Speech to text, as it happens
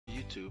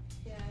YouTube.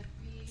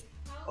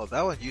 Oh,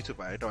 that one YouTube.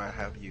 I know I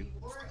have you.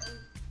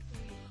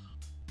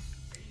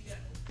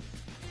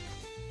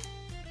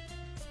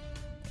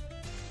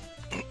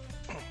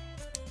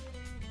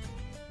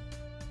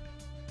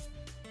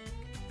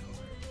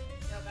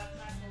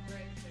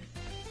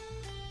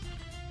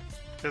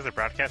 Because the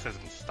broadcast has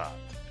been stopped.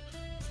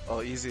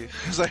 Oh, easy.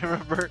 Because I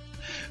remember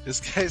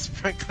this guy's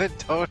Franklin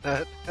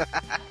Donut.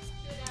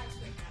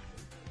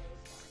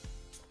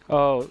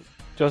 Oh,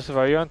 Joseph,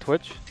 are you on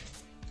Twitch?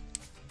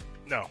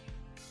 No.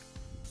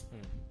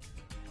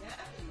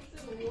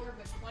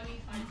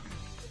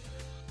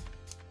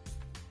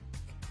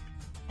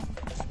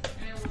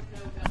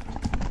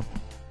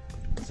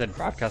 Said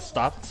broadcast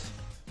stopped.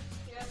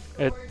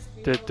 It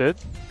did?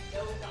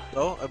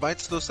 No,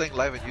 mine's still saying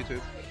live on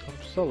YouTube. I'm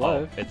still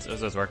live. Oh,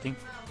 it's working?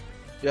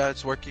 Yeah,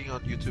 it's working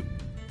on YouTube.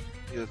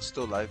 Yeah, it's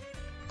still live.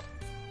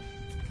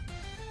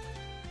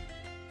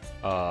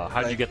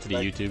 How did you get to the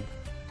YouTube?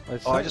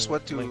 Oh, I just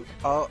went to.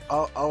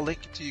 I'll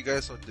link it to you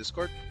guys on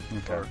Discord.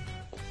 Okay. Or,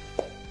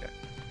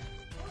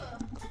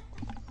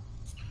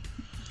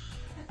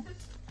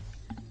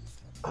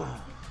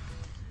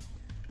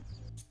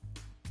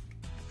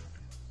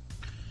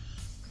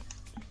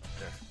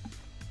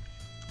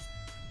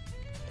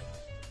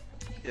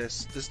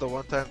 yes, this is the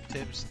one time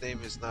Tim's name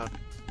is not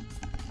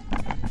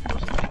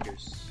Joseph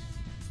Fingers.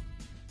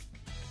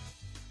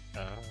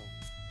 Oh.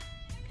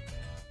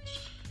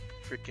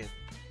 Freaking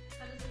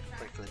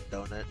Franklin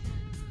Donut.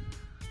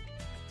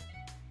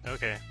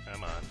 Okay,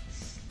 I'm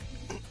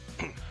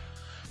on.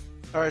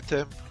 Alright,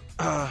 Tim.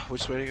 We're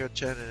just waiting on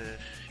Chen and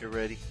you're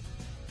ready.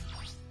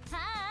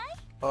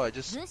 Oh, I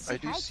do see.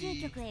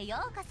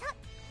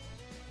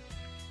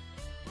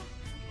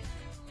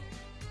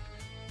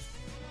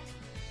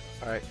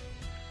 Alright.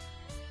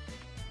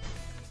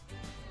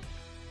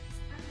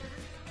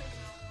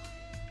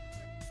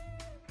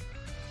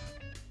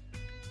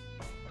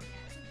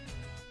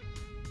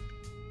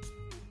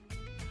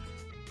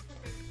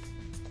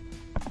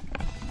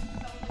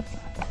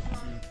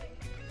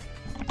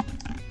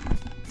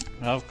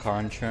 I have car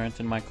insurance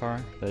in my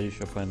car that you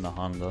should put in the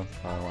Honda,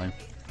 by the way.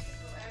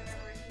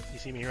 You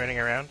see me running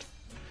around?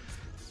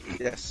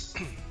 Yes.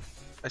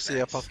 I see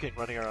a pumpkin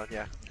running around,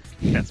 yeah.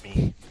 That's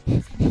me.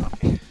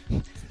 Okay.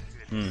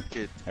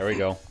 Good. There we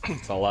go.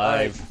 It's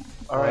alive.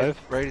 Alright,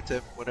 ready,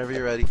 Tim. Whenever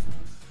you're ready.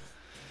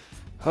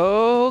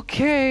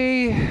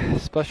 Okay.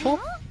 Special?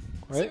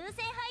 Right?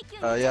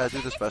 Yeah, do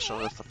the special.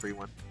 That's the free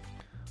one.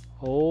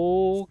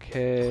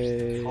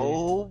 Okay.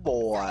 Oh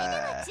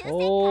boy.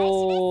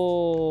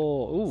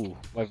 Oh. Ooh,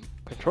 my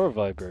controller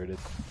vibrated.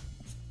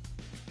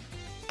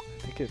 I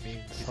think it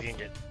means He's something.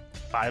 gonna get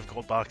 5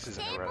 gold boxes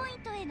in a row.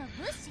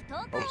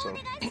 Hope so.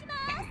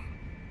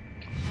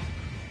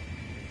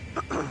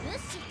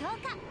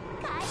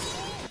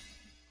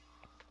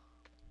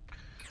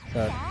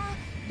 That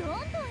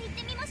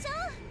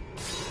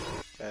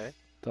Okay.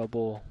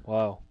 double.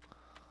 Wow.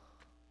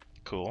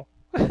 Cool.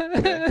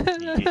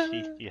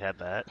 Okay. You had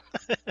that.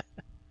 Okay.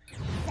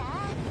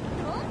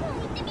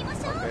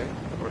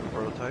 For the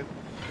prototype.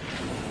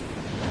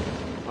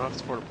 I don't know if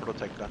it's for the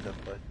prototype Gundam,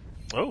 but.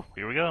 Oh,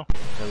 here we go.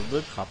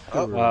 Helicopter.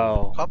 Oh,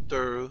 Wow.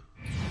 Copter.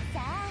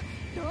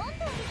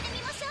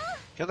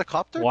 Can the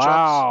copter Wow.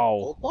 drops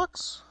gold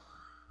blocks?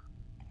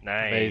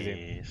 Nice.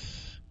 Amazing.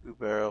 Two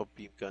barrel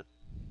beam gun.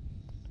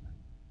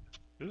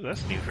 Ooh,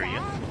 that's new for you.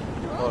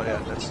 Oh yeah,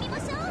 that's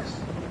nice.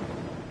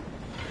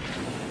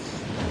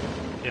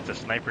 It's a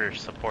sniper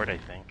support, I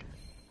think.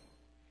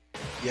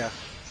 Yeah.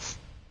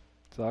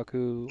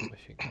 Zaku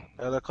machine gun.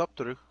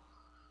 Helicopter.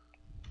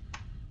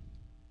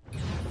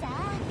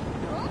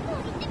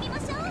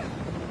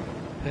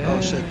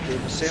 Oh shit, they're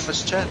the same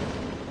as Chen.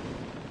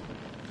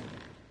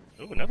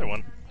 Ooh, another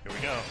one. Here we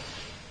go.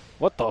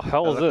 What the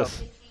hell is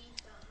this?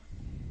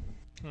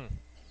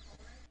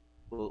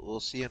 We'll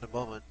see in a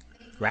moment.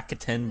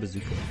 Rakuten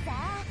Bazooka.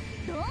 I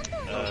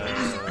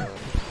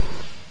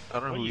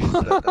don't know What who you-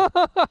 uses that though.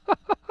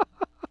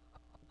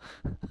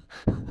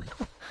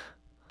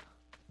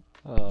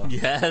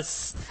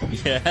 Yes!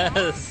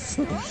 Yes!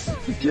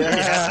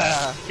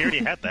 Yeah! He already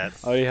had that.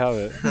 Oh, you have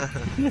it.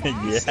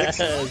 Yes!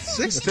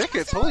 6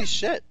 tickets, holy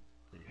shit!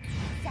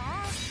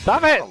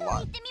 Stop it! A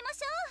lot.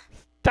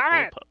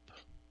 Damn it!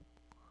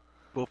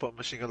 Bullpup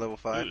machine gun level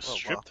 5. Ooh, Oh,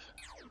 strip. wow.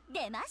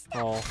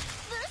 Oh.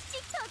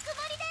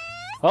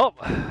 Oh,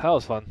 that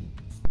was fun.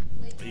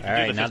 You can do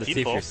Alright, the now to 15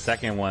 see if your fold.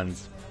 second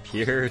one's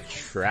pure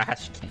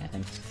trash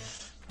can.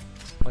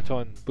 Which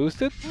one?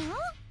 Boosted?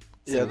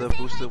 Yeah, the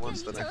boosted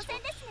one's the next one.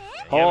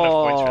 You have enough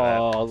points for that.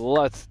 Oh,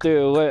 let's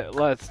do it.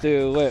 Let's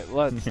do it.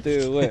 Let's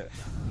do it.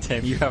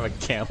 Tim, you have a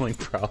gambling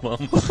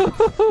problem.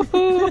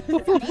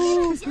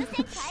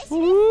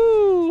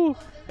 Woo!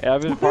 Yeah,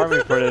 I've been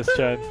farming for this,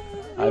 Chen.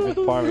 I've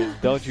been farming.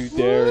 Don't you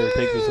dare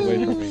take this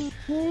away from me.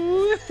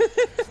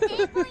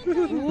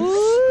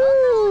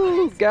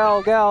 Woo!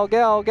 Gal, gal,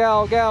 gal,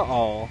 gal, gal.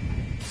 Oh.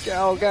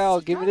 Gal,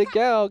 gal, give me the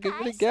gal, give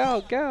me the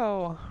gal,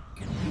 gal.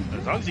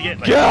 As long as you get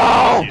like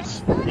Go!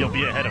 you'll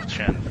be ahead of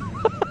Chen.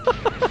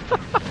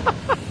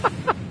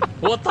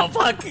 Whoa! What the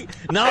fuck?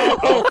 No!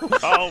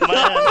 Oh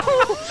man!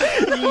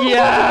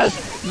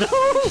 Yes! No!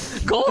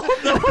 Gold!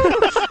 No!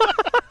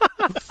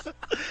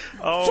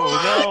 Oh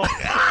no!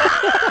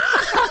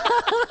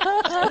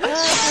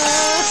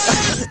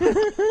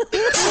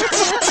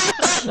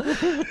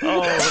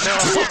 Oh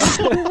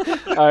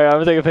no! Alright, I'm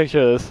gonna take a picture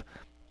of this.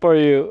 For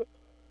you.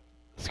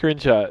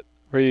 Screenshot.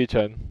 For you,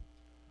 Chen.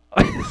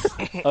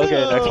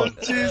 Okay, next one.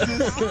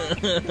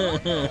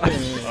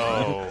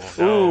 Oh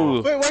no!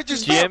 Ooh. Wait, why'd you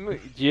stop?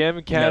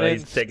 GM Cannon No,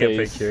 he's taking a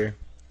space. picture.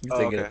 He's Oh,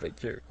 taking a okay.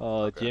 picture.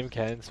 GM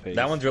Cannon space.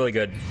 That one's really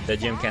good. The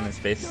GM Cannon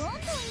space.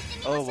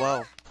 Oh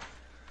wow.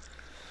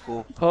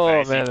 Cool. Oh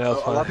Nice. man, that was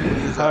A lot fun. of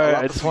people use that. A Alright,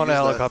 lot I of just people want a use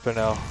that. helicopter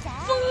now.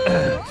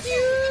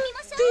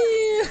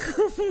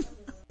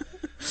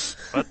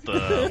 What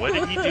the? What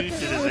did he do to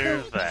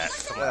deserve that?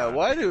 Come Yeah, on.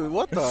 why do?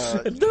 What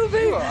the? No,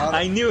 babe. You are out of-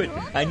 I knew it.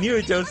 I knew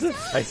it, Joseph.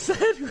 I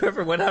said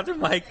whoever went after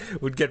Mike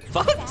would get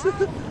fucked.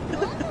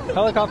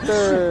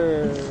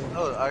 Helicopter!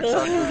 Oh,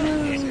 actually,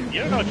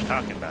 You don't know what you're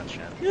talking about,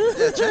 Shen.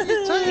 yeah, Chen,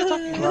 you're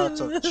talking about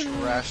some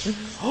trash.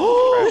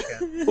 Trash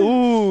can.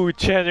 Ooh,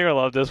 Chan, you're gonna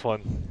love this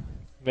one.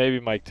 Maybe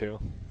Mike too.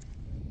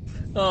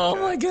 Oh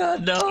my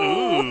god, no!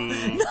 Ooh.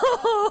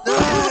 No!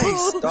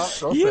 Nice.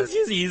 Stop He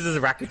it. uses a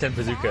Rakuten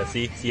bazooka.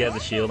 See, he has a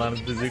shield on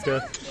his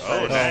bazooka. Oh,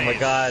 Oh my nice.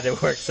 god,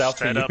 it works out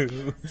for Set up.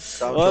 you.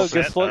 Stop Well,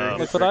 jumping. guess what? Oh,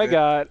 Guess what I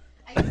got?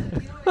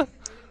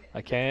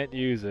 I can't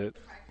use it.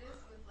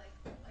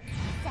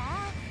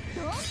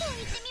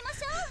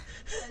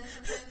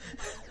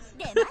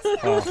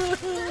 Oh,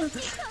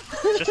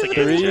 It's just a game,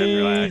 Chen. 3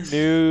 Relax.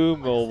 new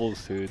mobile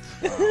suits.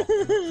 Wow.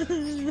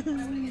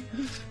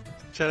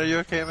 Chen, are you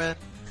okay, man?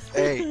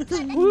 Hey,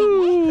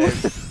 Woo! hey,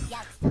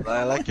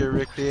 I like your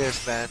Rick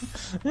Diaz, man.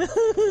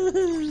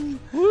 I'm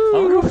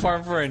gonna go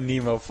farm for a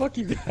Nemo. Fuck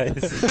you guys.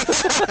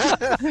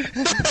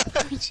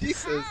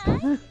 Jesus.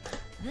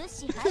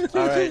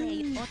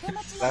 Alright,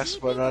 last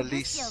but not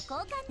least.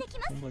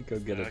 I'm gonna go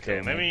get a Okay,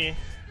 tail. let me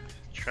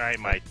try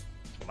my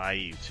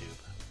YouTube.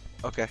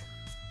 Okay,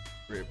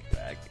 Rip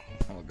back.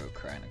 I'm gonna go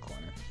cry in a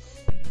corner.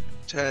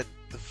 Chen,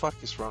 the fuck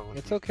is wrong with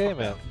It's you? okay,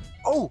 man.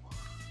 Oh!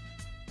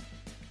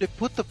 They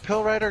put the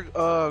Pill Rider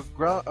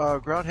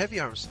ground heavy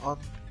arms on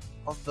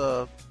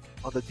the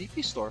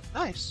DP store.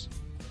 Nice.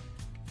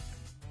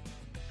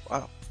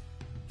 Wow,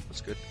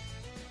 that's good.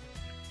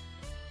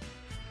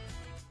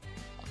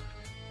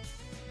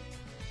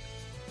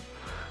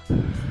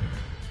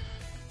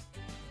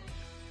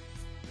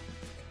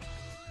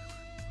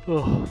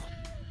 Oh.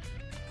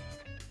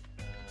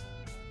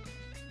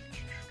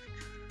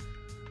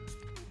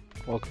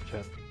 Welcome,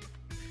 Chen.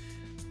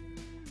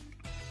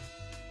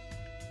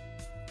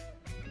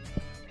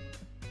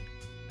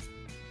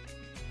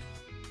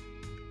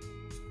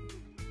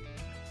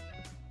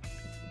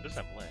 There's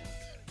that blank.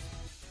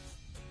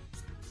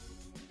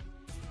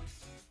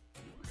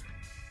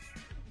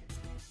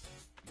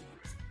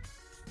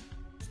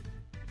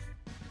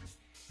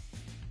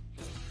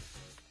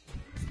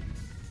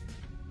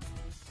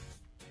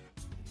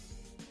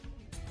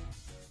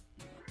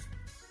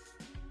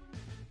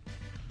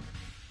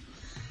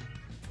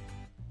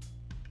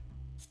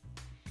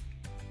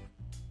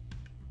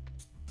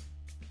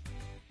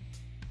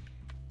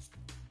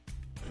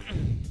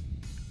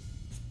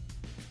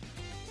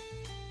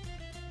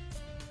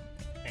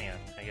 Hang on,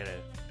 I gotta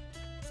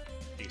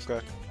do something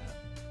Okay. with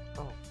that.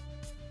 Oh.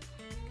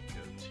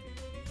 Go to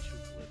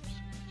YouTube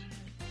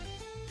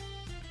website.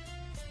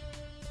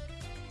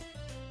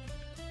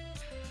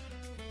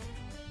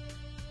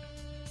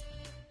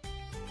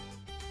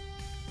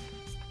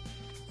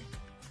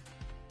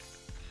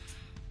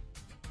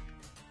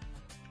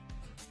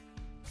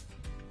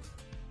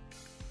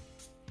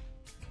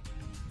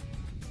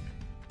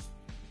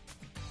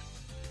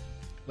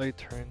 Late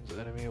turns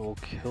enemy will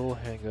kill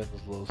handguns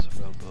low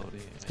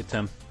survivability. Hey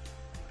Tim,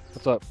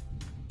 What's up?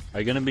 are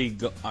you gonna be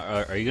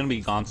are you gonna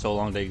be gone so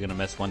long that you're gonna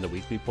miss one of the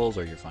weekly polls,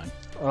 or you're fine?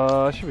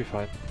 I should be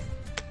fine.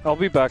 I'll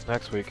be back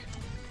next week.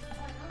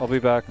 I'll be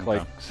back Okay.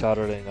 like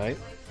Saturday night.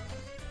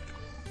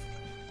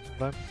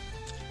 Sometime.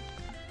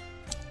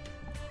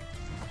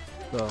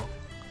 So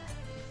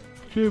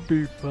should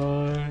be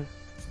fine.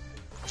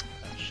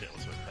 Oh shit,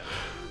 what's with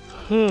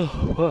that?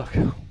 Oh,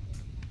 fuck.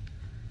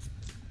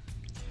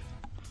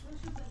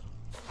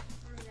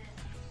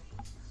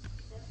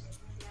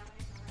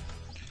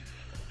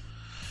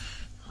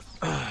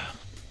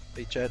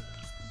 Hey, Chen,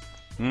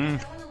 Hmm.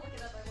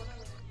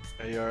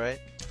 are you alright?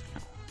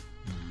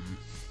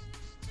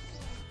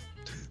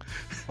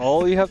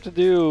 All you have to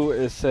do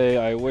is say,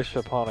 I wish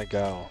upon a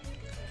gal.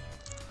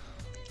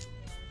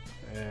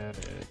 And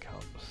it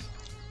comes.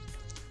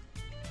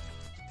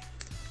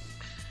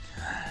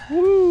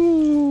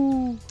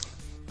 Woo!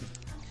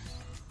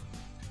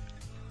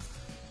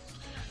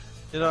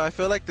 You know, I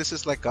feel like this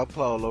is like Gunpla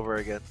all over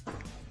again.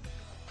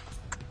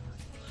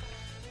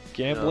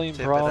 Gambling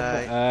Tim problem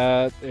and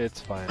at its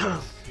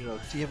finest. You know,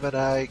 Team and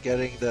I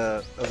getting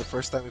the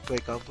first time we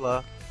played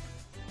Gunpla.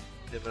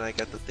 Tim and I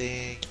got the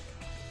thing.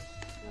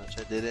 You know,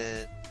 Chen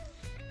didn't.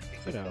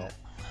 Things You like know.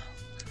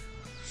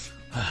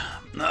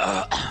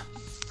 that.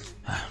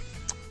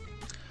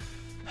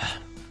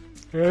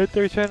 You right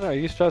there, Chen? Are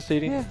you stress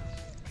eating? Yeah.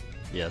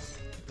 Yes.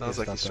 Sounds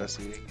like Stop he's stress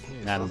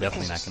eating. Nah, I'm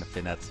definitely not gonna fit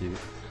in that suit.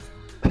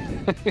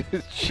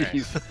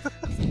 Jeez.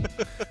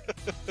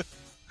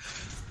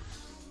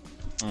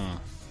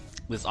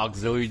 This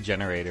auxiliary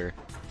generator.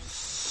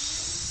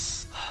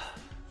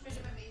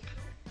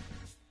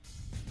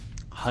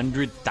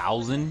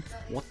 100,000?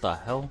 What the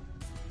hell?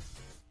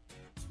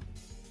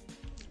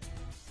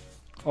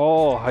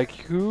 Oh,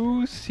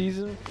 Haikyuu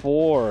Season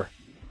 4.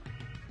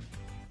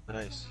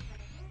 Nice.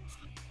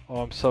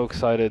 Oh, I'm so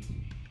excited.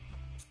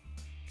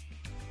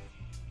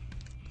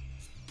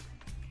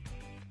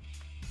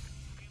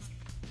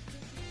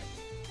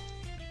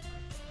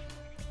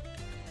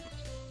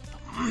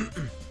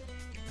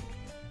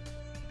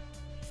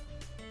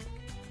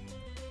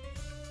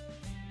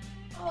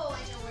 Oh,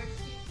 I know where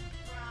she's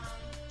from.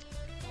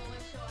 Well,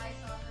 what show I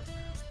saw her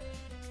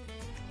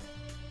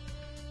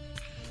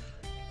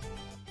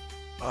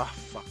from. Ah,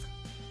 fuck.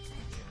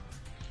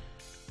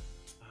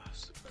 Ah,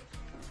 She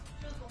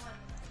was the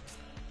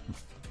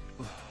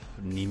one.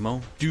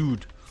 Nemo?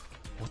 Dude!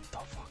 What the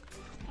fuck?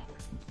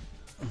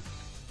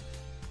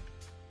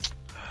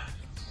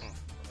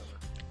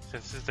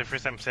 Since this is the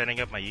first time setting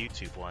up my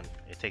YouTube one,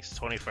 it takes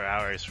 24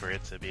 hours for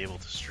it to be able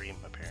to stream,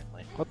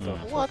 apparently. What the?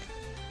 What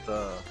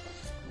the?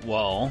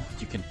 Well,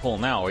 you can pull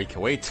now, or you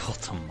can wait till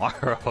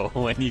tomorrow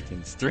when you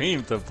can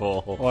stream to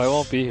pull. Well, I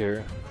won't be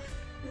here.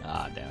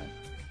 Ah, damn it.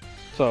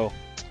 So,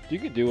 you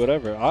can do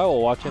whatever. I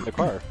will watch in the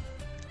car.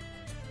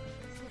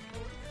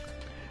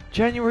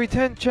 January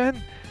 10th,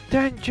 Chen!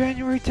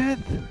 January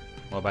 10th!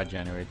 What about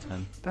January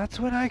 10th? That's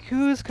when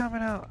Haikyuu is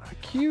coming out.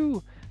 Haikyuu!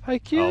 Oh,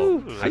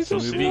 Haikyuu! that's Season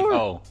so Haikyuu movie? four.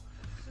 Oh.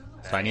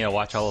 So I need to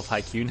watch all of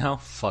Haikyuu now?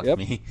 Fuck Yep.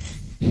 me.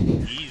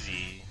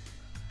 Easy.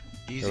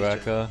 Easy.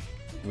 Rebecca,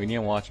 we need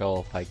to watch all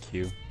of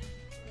Haikyuu.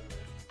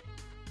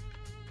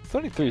 It's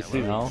only 3 Yeah,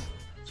 seasons. No?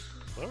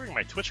 Lowering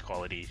my Twitch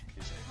quality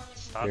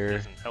stop Here.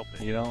 doesn't help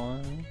it. You don't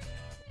want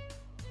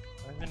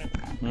Why isn't it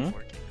Hmm?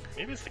 working?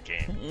 Maybe it's the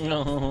game.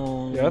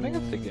 No. Yeah, I think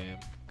it's the game.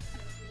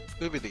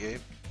 Could be the game.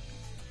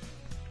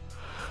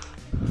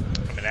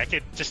 I mean, I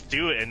could just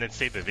do it and then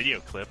save the video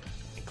clip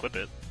and clip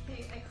it.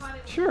 I caught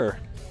it. Sure.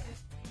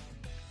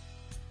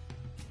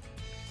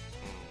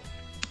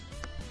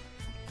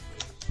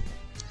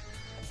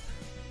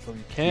 So you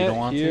don't can't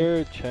want to?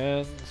 hear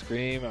Chen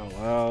scream out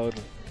loud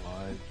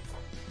live.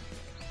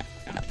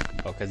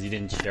 Oh, because you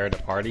didn't share the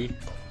party?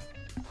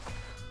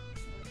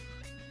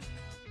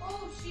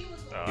 Oh, she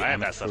was the Oh, Yeah, I have I'm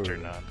that stuff true.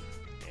 turned on.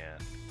 Yeah.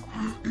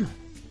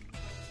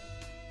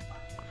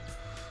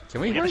 Can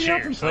we You gotta hurry share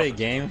up and play a yourself.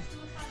 game?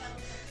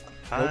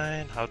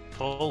 Fine, I'll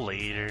pull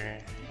later.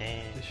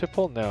 Hey, You should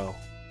pull now.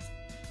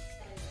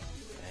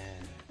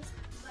 man.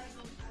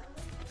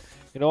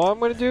 You know what I'm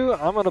gonna do?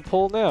 I'm gonna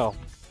pull now.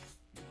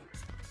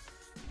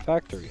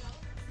 Factory.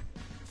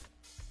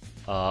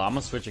 I'm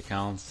gonna switch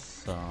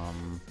accounts.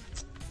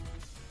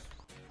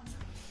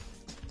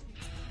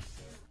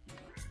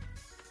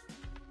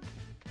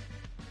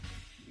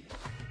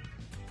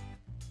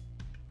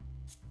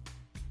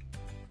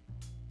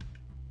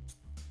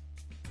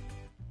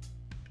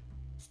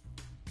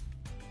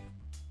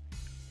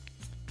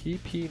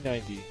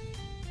 PP90.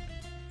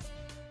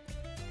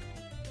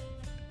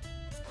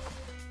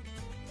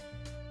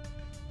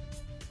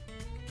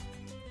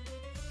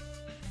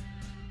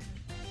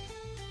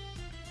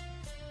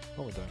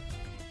 One more time.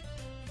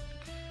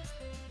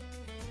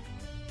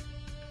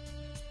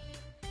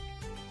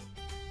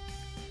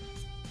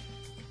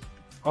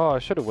 Oh, I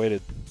should have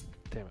waited.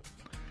 Damn it.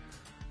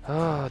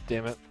 Ah,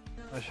 damn it.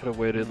 I should have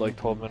waited like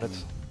 12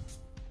 minutes.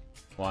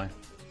 Why?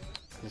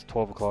 'Cause it's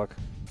 12 o'clock.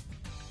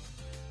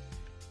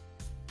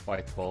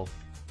 Why 12?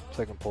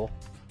 Second pull.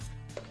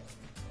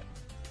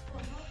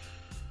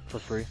 For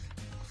free.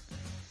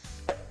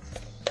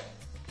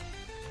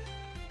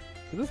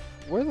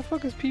 Where the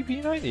fuck is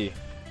PP90?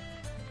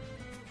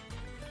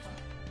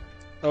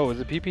 Oh, is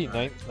it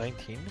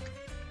PP19?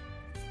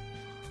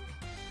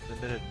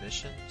 Limited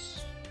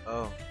missions.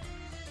 Oh.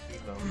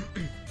 No.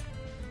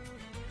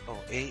 Oh,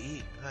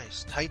 AE.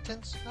 Nice.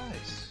 Titans.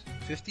 Nice.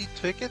 50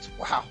 tickets.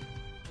 Wow.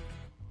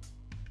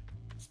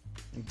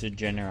 The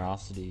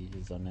generosity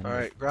is unending. All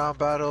right. Ground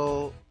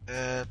battle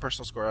and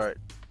personal score. All right.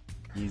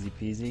 Easy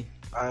peasy.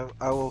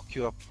 I will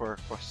queue up for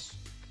quests.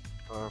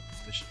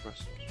 Mission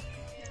quests.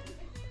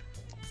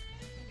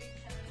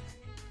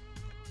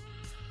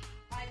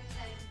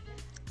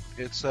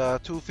 It's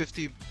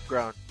 250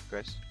 ground,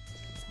 guys.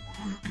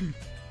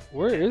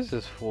 Where is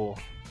this fool?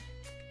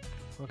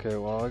 Okay,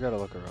 well, I gotta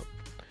look her up.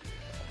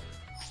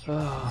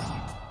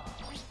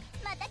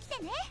 また来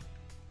てね。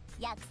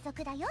約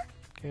束だよ。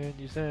 Can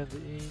you send the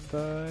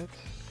invite?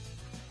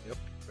 Yep.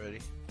 Ready.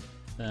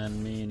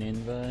 Send me an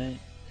invite.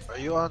 Are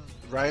you on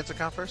Ryan's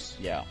account first?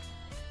 Yeah.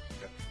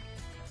 Okay.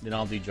 Then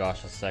I'll do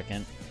Josh a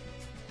second.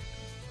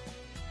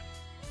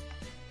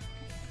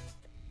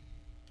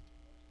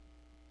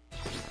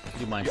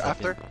 Do mine You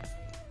second. after?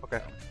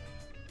 Okay.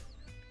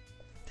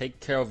 Take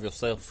care of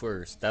yourself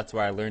first. That's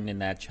what I learned in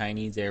that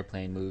Chinese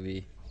airplane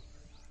movie.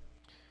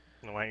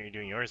 Why aren't you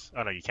doing yours?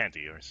 Oh no, you can't do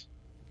yours.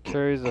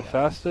 Carries the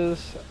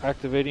fastest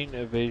activating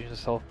evasion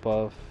self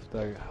buff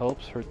that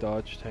helps her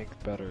dodge tank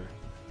better.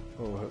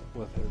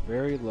 With her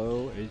very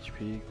low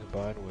HP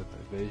combined with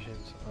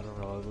evasions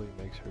unreliably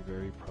makes her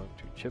very prone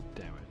to chip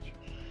damage.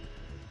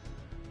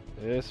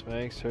 This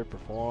makes her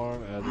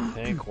perform as a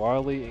tank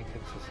wildly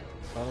inconsistent.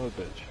 Son of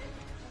a bitch.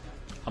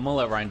 I'm gonna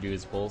let Ryan do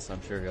his pulls.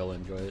 I'm sure he'll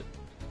enjoy it.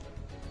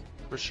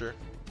 For sure.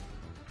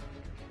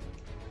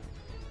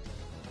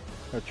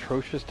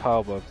 Atrocious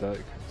tile buff that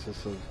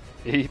consists of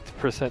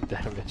 8%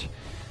 damage.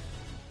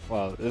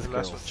 Wow, this girl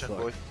Last one, Chen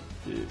boy. sucks.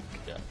 Dude.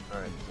 Yeah.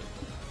 Alright.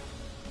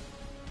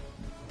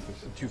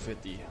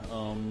 250.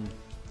 I'm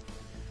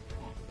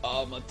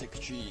gonna take a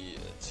cheat.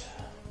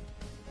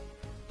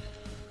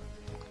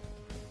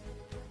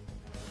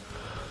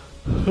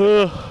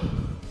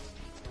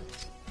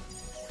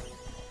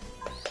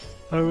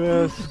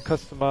 RS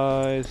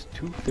customize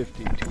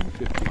 250.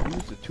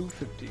 Who's the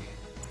 250?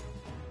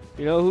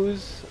 You know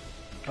who's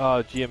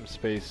GM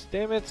Space?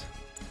 Damn it!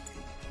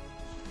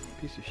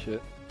 Piece of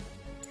shit.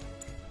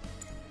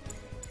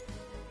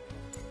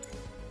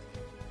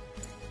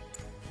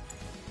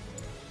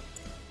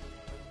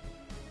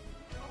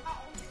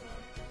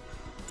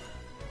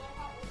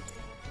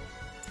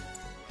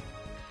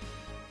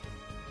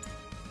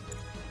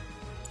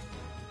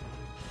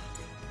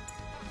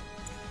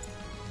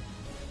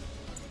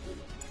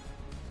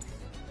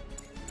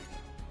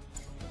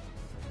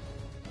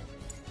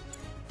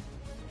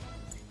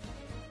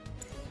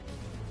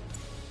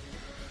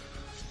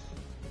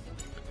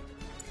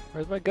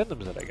 Where's my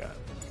Gundams that I got?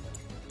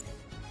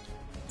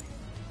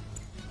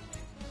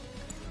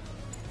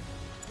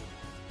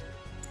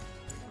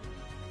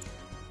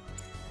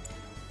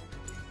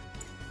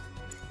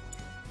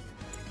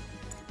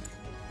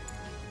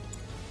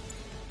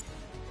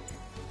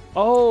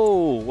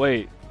 Oh,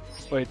 wait.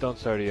 Wait, don't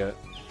start it yet.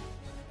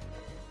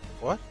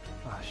 What?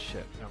 Ah,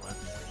 shit. Never mind.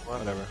 What?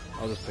 Whatever.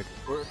 I'll just pick it.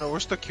 We're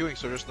still queuing,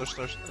 so there's no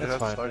start. That's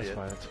fine. That's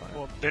fine. That's fine.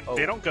 Well, Oh.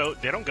 they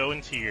don't go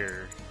into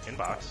your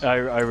inbox.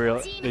 I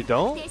realize they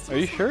don't. Are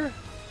you sure?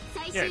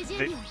 Yeah,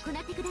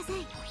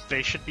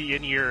 they should be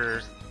in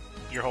your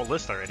whole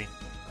list already.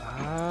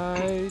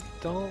 I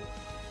don't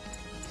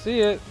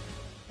see it.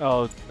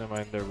 Oh, never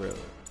mind.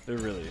 They're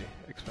really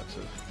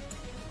expensive.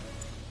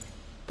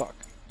 Fuck.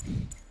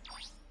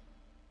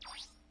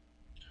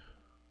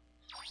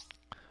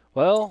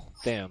 Well,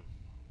 damn.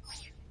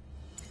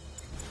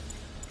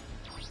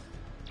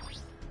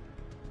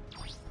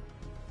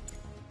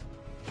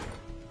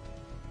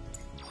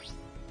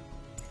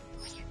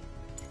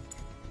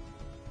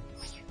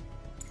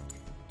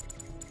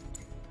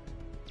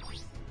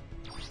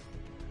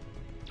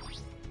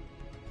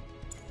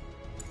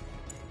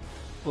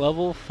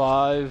 Level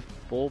 5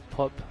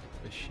 bullpup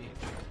machine.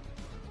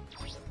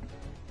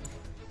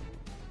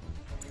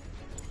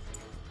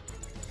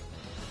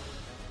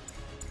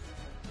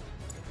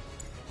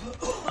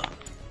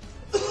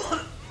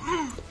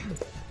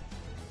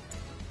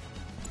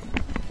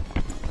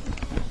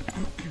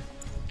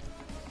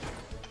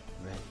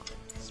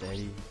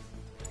 Steady.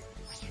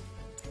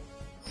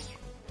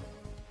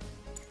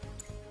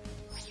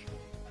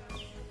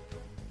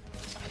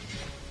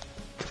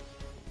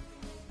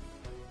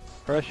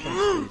 Fresh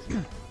and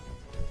squeezy.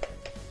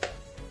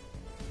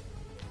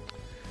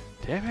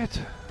 Damn it.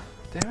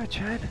 Damn it,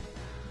 Chad.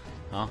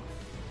 Huh?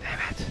 Damn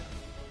it.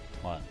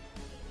 What?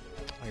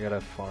 I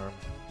gotta farm.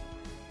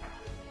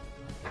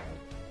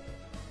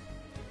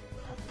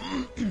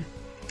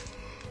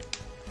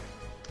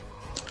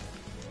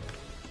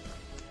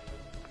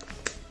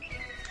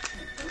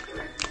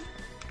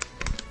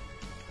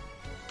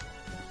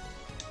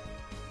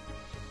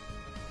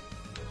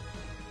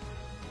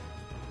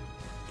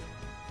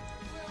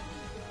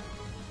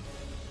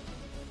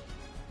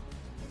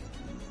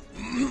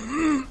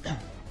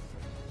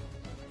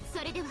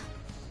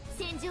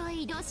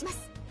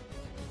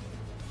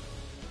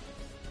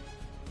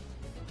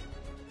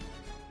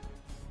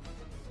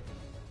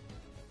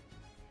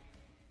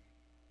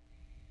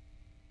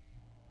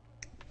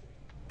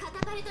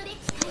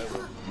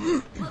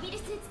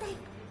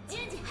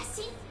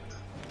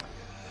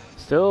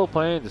 Still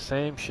playing the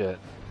same shit.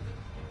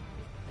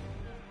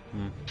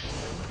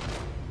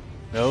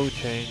 No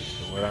change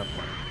to what I'm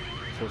playing.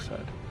 So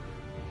sad.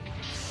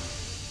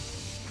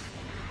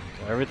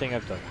 So everything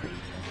I've done.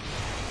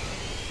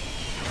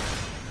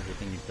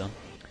 Everything you've done?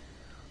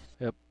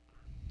 Yep.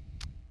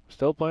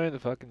 Still playing the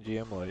fucking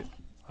GM Lite.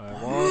 I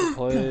want to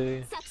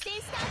play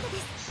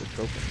the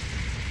trophy.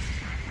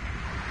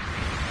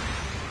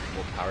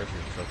 What power's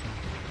your trophy?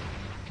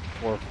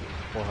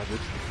 400,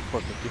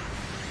 450.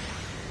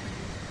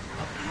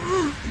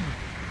 No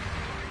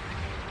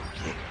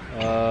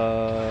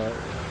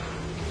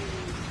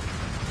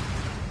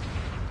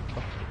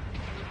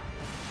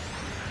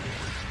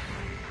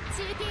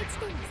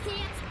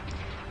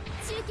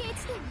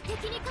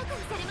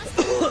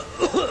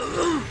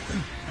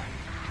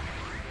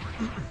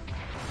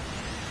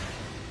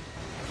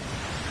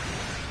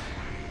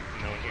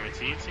one here at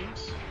C, it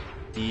seems.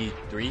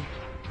 D3?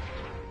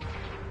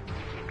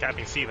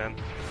 Capping C then.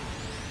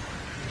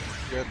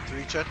 You're at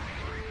 3, Chet?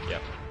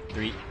 Yep.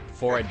 3,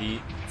 4 at D.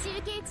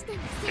 中継地点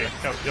の Okay,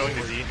 no, going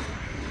to D.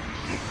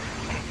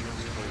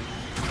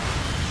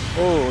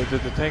 Oh,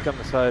 did the tank on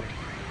the side?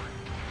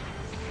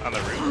 On the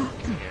roof.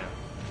 Yeah.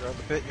 You're on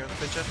the pit. You're on the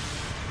pit, Chen.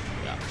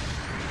 Yeah.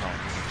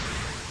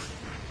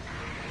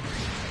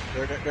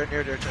 They're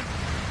near there, Chen. Oh.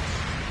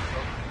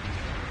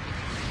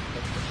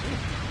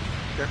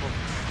 Careful.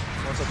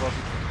 One's above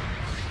you.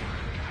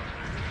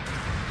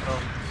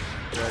 Oh.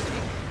 They're at D.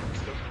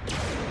 Let's go.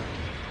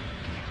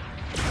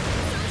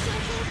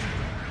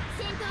 戦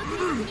闘空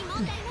域に問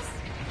題なし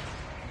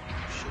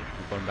Shit. I'm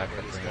going back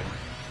Where that is this ring. guy?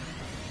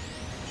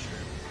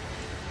 Sure.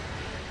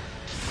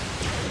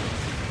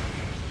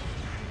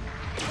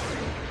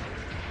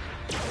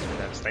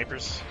 They have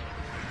snipers.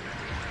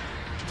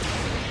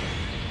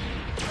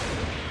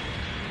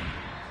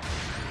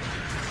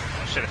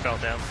 Oh shit, I fell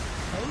down.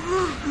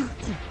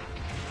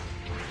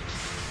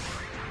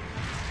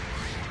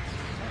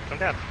 Come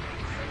down.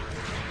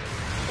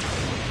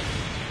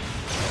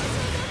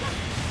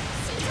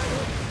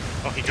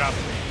 Oh, he dropped.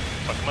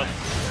 Fuck him up.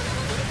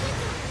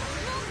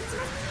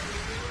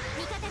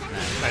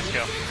 Nice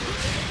kill.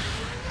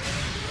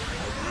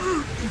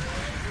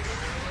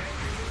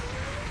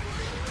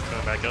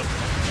 Going back up.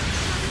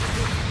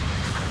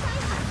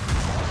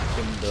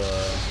 Give him the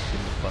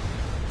fuck.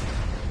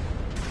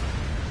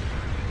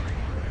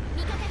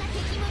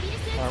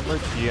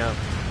 Armored GM. I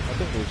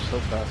think moves so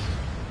fast.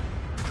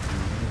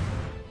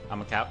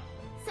 I'm a cap.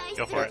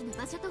 Go for it.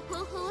 場所と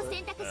方法を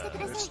選択してく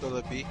だ There's さい still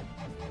a B.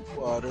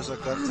 There's a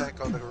gun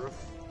tank on the roof.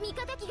 味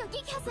方機が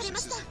撃破されま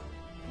した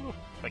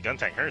My gun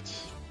tank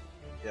hurts.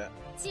 Yeah.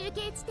 中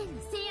継地点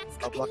の制圧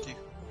I'll 確 block 認 you.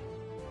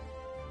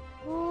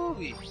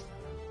 Woo-wee.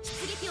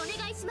 出撃お願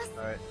いします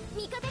Alright.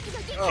 味方機が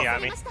撃 Oh. 破さ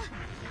れました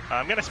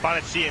I'm gonna spawn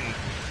at C and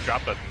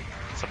drop a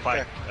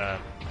supply, Okay.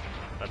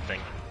 that thing,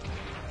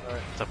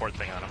 Alright. support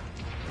thing on him. Oh,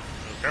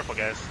 careful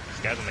guys, this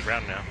guy's on the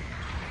ground now.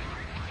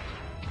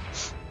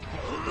 Chen.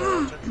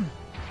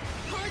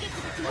 攻撃が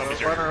来ま What す was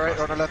your Run on the right,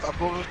 on the left. I'm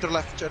moving to the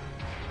left, Chen.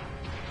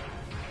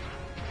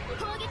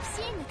 攻撃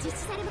支援が実施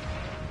されます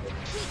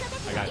味方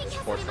機 I が got 撃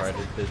破さ sports れま rider し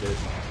た did it.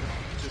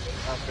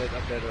 I'm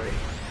dead already.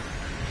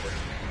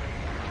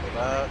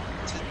 About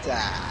to die.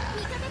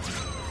 味方機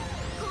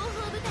後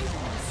方部隊から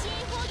の支援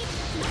砲撃が来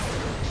ます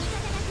味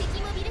方が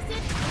敵モビルスー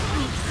ツ攻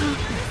撃終了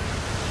です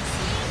支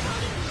援砲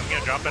撃 I'm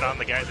gonna drop it on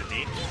the guys at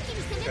D. 一気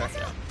に攻めましょ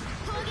う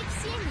攻撃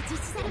支援が実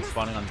施され I'm ます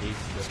spawning on D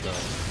with the. 損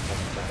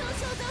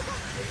傷増加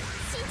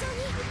慎重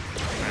に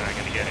Alright, I'm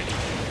gonna get it. 後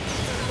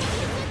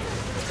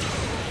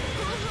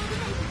方部隊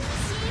から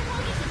支援砲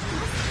撃が来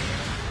ます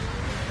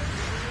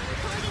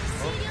攻撃終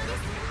了です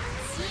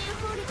支援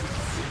砲撃が失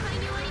敗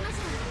に終わりまし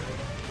た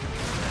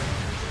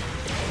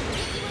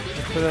敵モビルス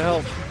ー For the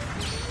help.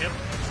 Yep.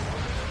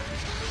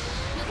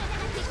 味方が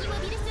敵モ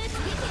ビルスー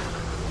ツ撃破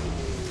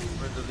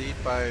We're in the lead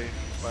by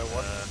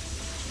one.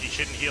 You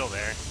shouldn't heal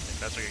there, if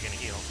that's where you're gonna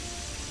heal.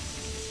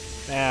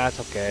 Nah, it's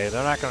okay.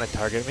 They're not gonna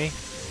target me.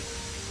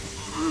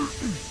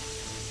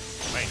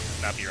 Might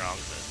not be wrong,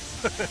 but...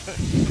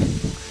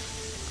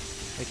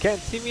 They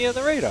can't see me on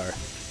the radar.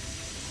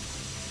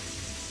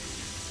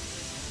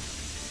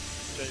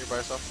 Chen, you're by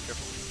yourself.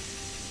 Careful.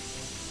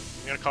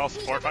 I'm gonna call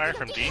support fire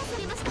from D. 撃破さ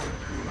れました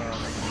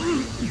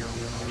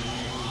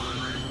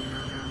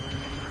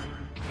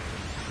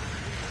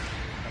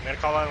I'm gonna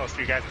call out those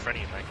three guys in front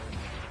of you, Mike.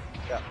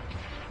 Yeah.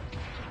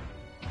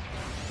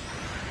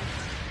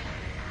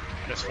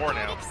 There's four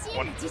now.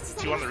 One,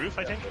 two on the roof,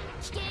 I think.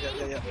 危険エ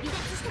リアから離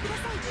脱してくだ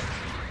さい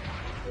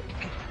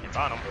It's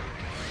on them.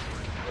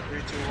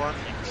 3, 2, 1.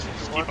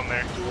 Just keep them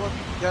there. 2, 1.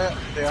 Yeah,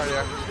 they are. 後方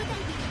部隊から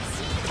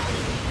支援砲撃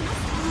が来ま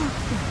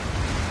す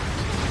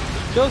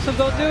Joseph,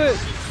 don't do it!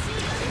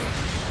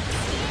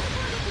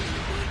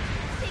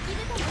 敵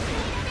部隊が大ダ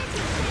メージ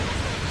を受けました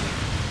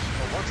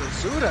Oh, one's a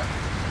Zuda. I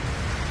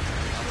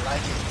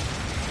like it.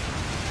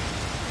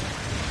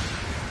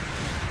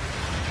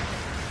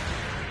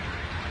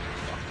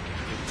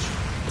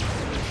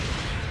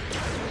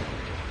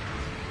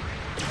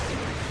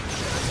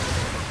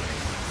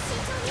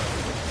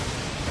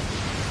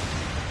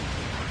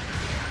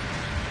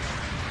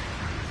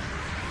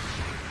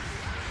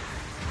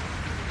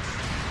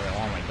 I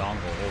want my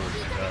dongle. Holy 味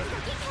方 god. が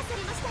撃破さ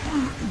れました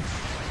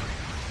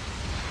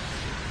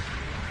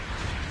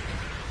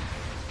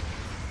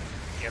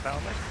You get that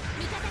one, Mike?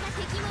 味方が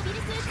敵モビルス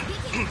ーツ撃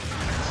破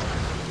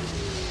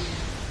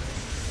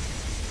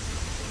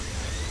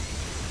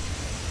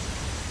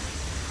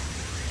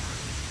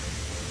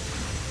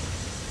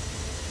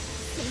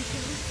戦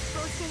況は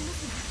拮抗していま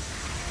すが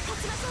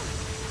勝ちましょう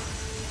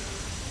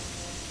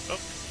Oh,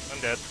 I'm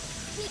dead.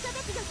 味方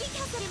機が撃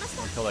破されまし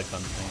た Kill that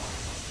gun thing.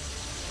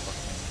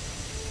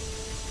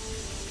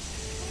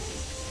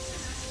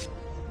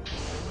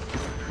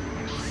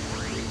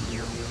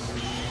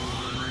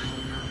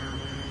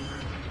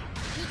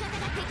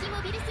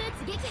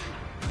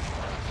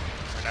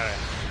 We're not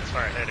as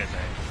far ahead as I.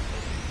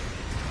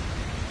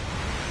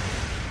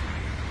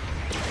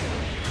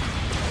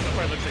 So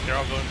far, it looks like they're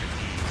all going for D.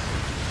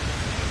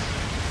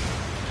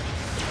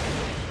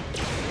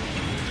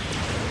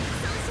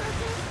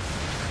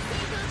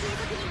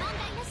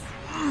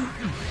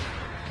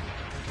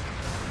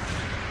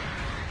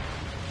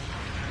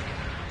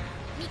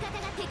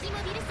 敵モ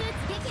ビルスー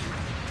ツ撃破。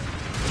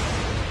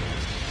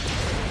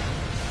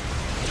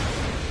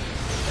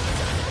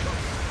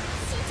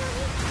慎重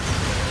に。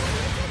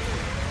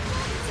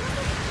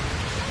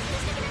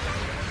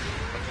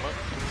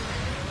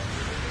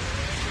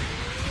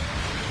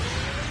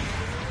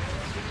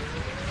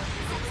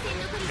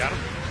Got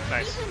him?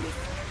 Nice.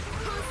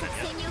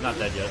 Not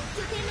dead yet.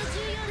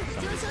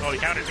 Oh, he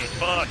countered me.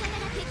 Fuck.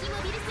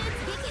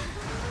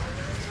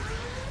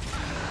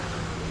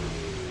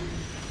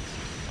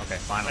 Okay,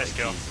 finally. Nice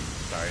kill.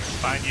 Sorry.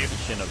 Find you. He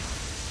shouldn't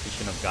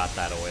have got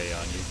that away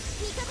on you.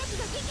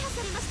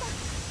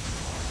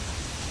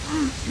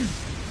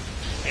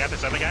 You got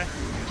this other guy?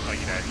 Oh,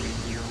 you died.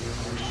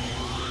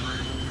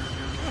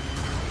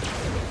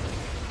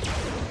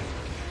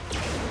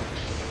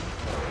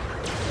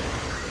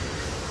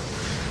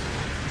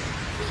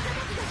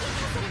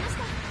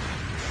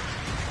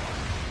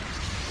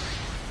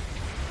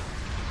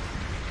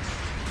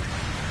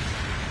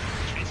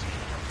 Jeez.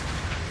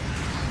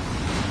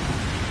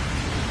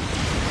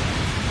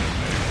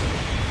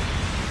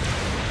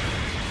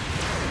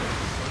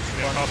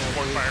 You gonna call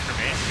support fire for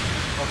me?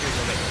 Okay,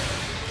 go ahead.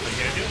 What are you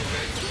gonna do?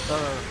 Okay.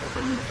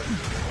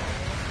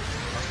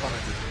 That's fine. I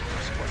do.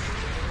 Support.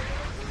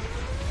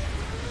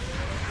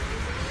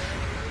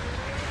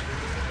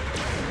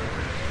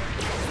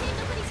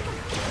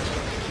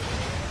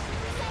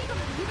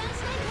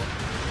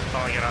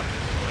 Calling it up.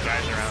 The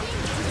guys around.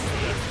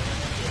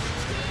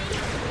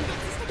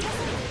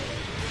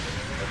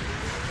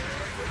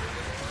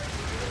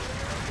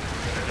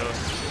 There goes.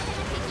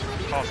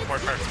 Call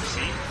support fire from C.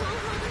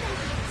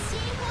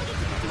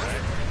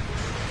 Alright.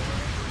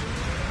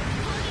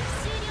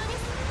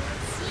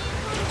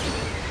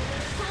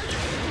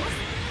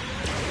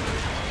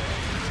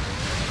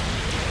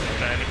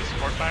 The enemy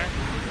support fire.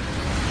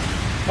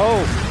 Oh,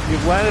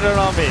 you've landed it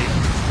on me.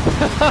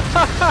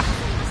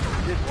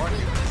 Did warn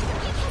you.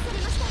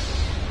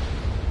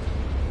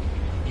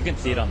 You can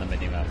see it on the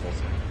mini-map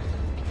also.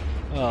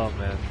 Oh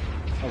man,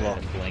 I love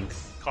It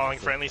blinks. Calling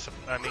friendly,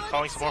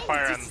 calling support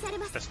fire on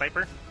the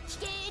sniper.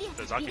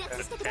 The Zaki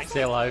tank.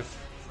 Stay alive.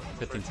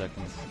 15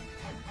 seconds.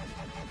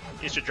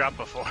 You should drop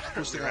before.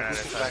 Boosting we run on, out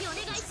of boosting time.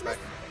 back. Boosting back.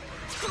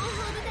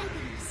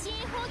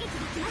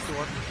 The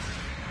one.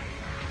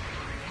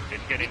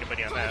 Didn't get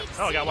anybody on that.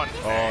 Oh, I got one.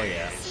 Oh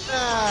yeah.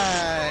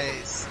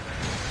 Nice.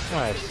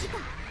 nice.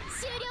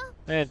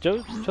 Man,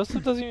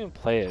 Joseph doesn't even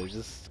play it. He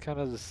just kind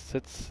of just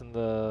sits in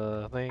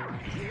the thing,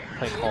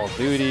 playing Call of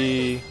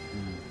Duty,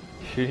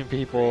 shooting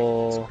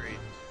people. It's great.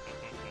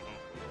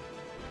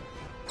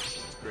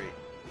 It's great.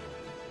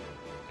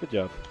 Good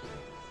job.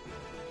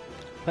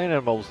 Playing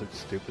at mobiles looks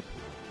stupid.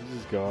 You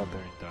just go out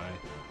there and die.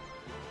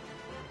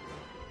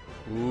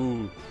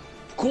 Ooh.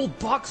 Cool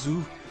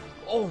Boxu!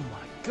 Oh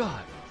my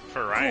god.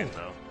 For Ryan,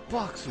 though.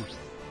 Boxu!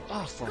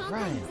 Oh, for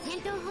Ryan.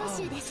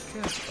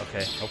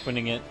 Okay,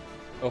 opening it.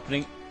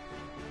 Opening.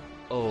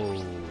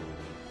 Oh.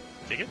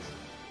 Tickets?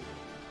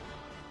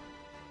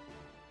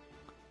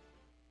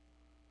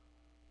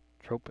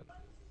 Tropin.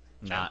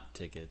 Not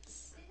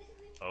tickets.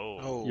 Oh.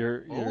 Oh.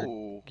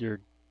 Your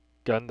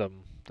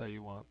Gundam that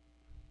you want.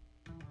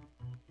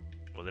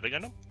 Was it a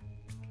Gundam?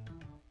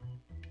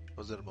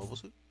 Was it a mobile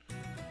suit?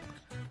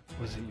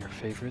 Was it your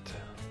favorite?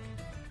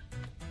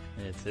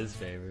 It's his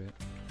favorite.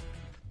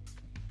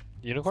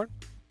 Unicorn?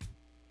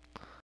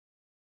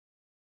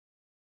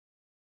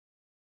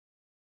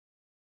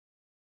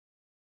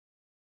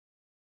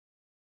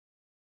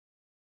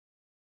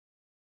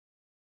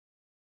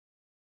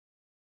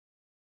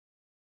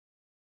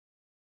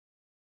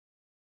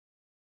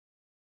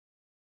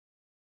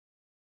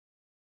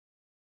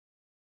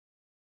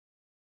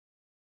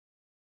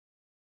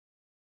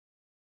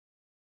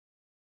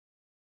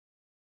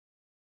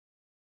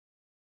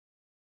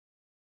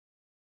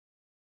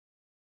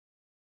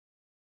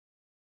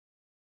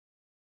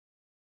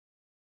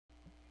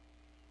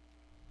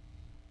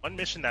 One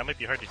mission that might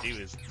be hard to do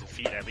is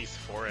defeat at least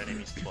 4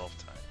 enemies 12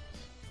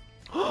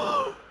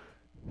 times.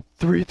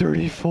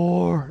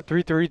 334!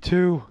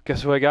 332!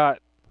 Guess who I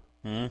got?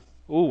 Hmm?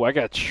 Ooh, I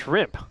got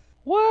shrimp.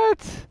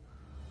 What?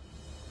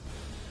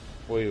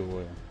 Wait.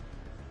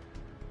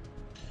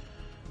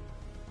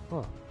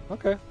 Huh.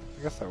 Okay.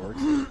 I guess that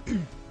works.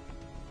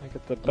 I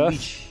get the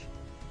best.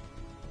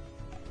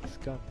 This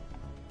gun.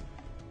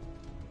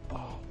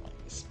 Oh, my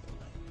spine.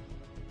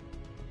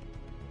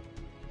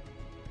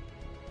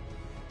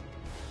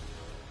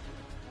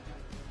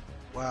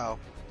 Wow.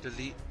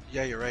 Delete.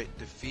 Yeah, you're right.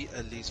 Defeat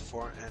at least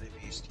 4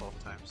 enemies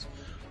 12 times.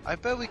 I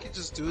bet we can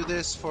just do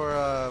this for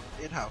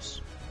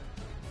in-house.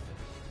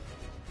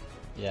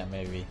 Yeah,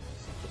 maybe.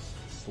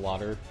 Just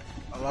slaughter.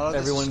 A lot of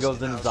this Everyone is goes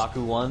just in in-house.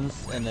 Zaku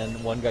ones, and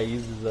then one guy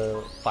uses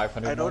a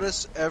 500. I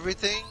notice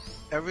everything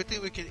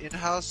we can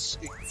in-house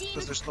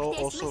because there's no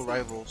also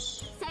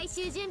rivals.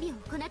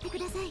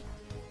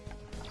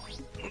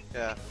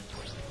 Yeah.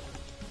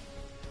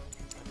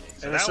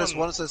 So And that it's just one,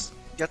 one that says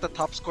get the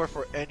top score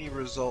for any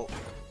result.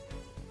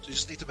 So you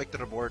just need to make the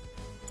board.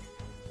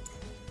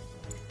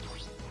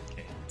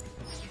 okay.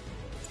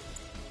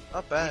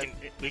 Not bad.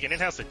 We can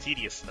in-house the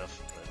tedious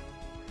stuff, but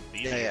The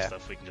easier Yeah.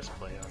 stuff we can just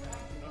play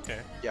on. Okay.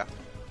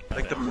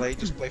 Like the play,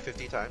 just play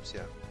 50 times.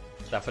 Yeah.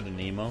 Is that for the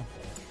Nemo?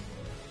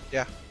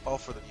 Yeah. All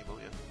for the Nemo.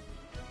 Yeah.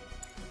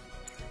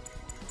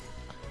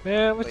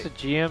 Man, what's Wait. the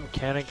GM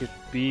mechanic could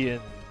be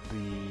in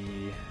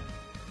the...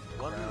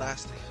 One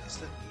last thing. Is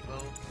the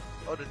Nemo?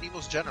 Oh, the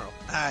Nemo's general.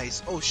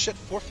 Nice. Oh shit,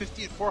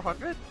 450 and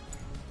 400?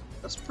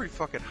 That's pretty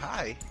fucking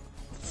high.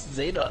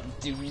 Zeta,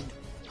 dude.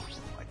 Oh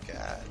my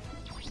god.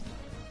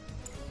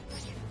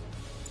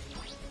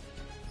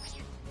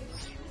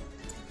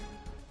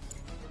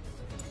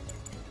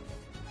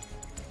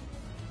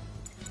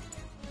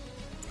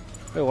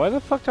 Wait, why the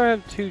fuck do I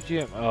have 2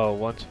 GM? Oh,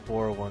 one's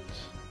 4, one's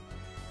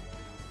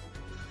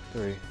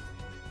 3.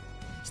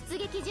 出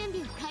撃準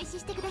備を開始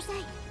してくださ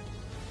い。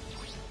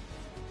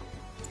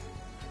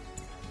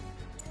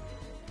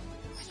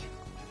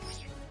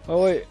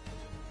 Oh wait,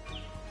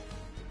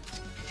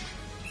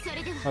 そ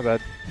れでは my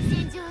bad.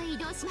 戦場へ移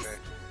動します。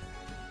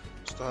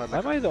 Still had Why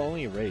like am I the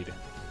only raid?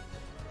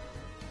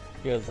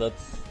 Because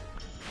that's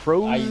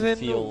Frozen I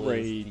feel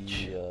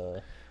Rage.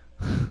 is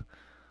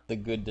the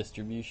good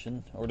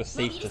distribution or the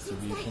safe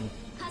distribution.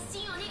 発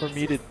進お願いし For ます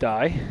me to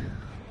die?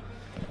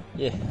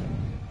 Yeah.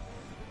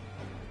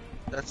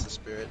 that's the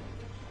spirit.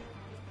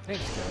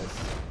 Thanks, guys.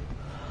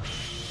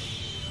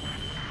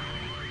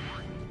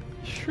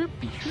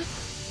 Shrimpy, shrimp.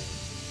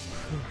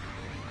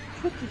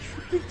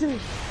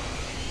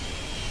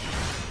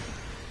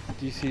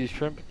 Do you see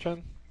shrimp,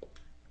 Chen?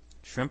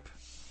 Shrimp.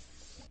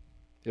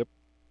 Yep.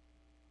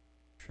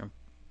 Shrimp.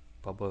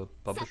 Bubba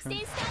作 shrimp.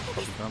 戦スター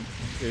トです Bubba shrimp.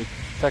 Your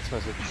text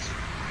message.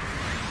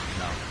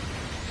 No,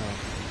 Oh.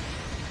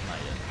 not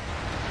yet.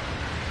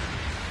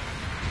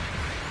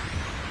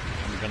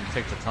 I'm gonna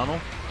take the tunnel.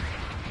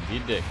 Be a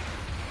dick.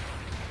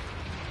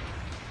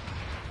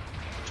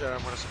 Jen,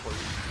 I'm gonna support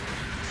you.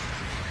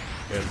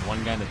 There's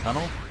one guy in the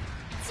tunnel.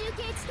 中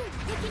継地点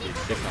敵に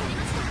確保 Dick さ on れ me.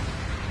 ました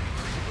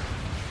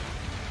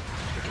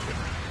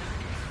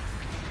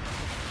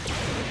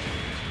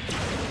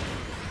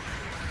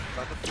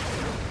Got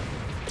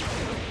them?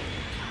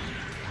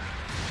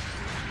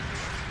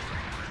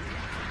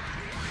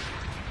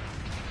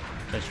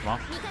 Finish him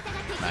off. 味方が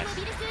敵 Nice. モ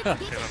ビルスー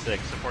ツ撃 Okay, 破 I'm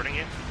Sick. supporting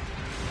you.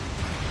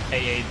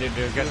 Hey, there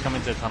are guys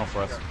coming to the tunnel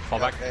for us. Fall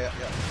back. Yeah.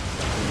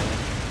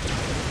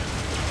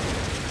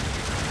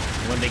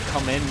 When they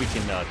come in, we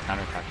can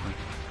counterattack them.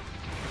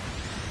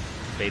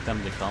 Bait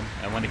them to come.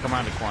 And when they come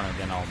around the corner,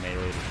 then I'll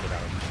melee the shit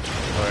out of them.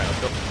 Alright,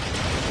 let's go.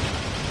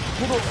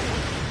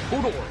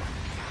 Hold on.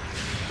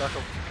 Back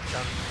up.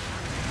 Down.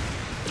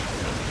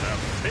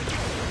 Hit.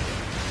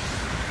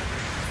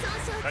 損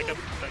傷 Back 警 up.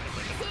 報 Back up.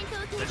 Back up. 戦闘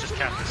計 Let's just 画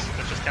cap の this.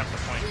 Let's just cap the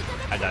point. 味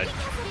方 I が died. 撃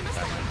破されまし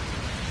た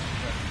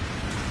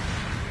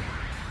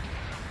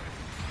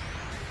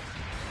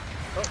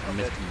Oh, I I'm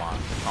missed dead. him on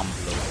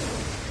combo.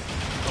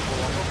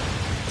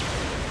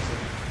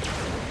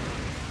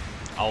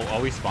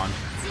 I'll respawn.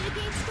 中継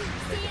地点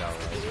Make 制 it out 圧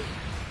確 right. 認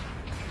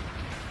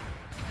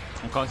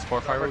I'm calling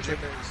support fire. Our Richard.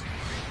 teammates.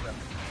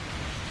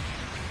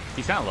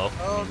 He's kind of low.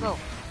 Oh no.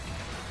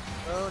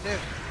 Oh Nick.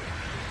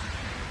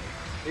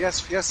 Yes,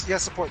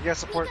 support,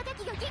 yes, 味 support. 方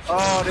機が撃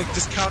Oh, they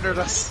just countered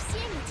攻撃 us. 支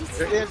援を実施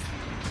They're され in. ました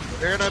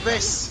They're in our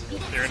base.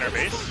 They're in our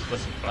base?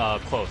 Listen,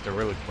 close. They're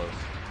really close.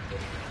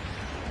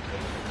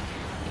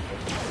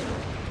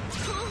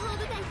 後方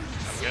部隊から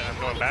支援 I'm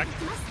攻 going 撃 back. が来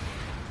ます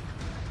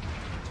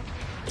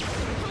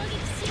攻撃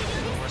終了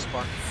です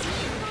Respawn. 支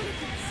援攻撃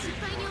失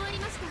敗に終わり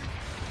ました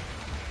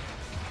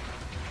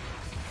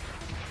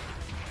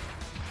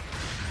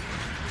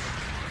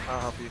I'll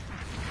help you.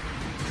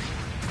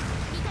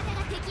 味方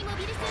が敵モ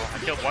ビルス I ー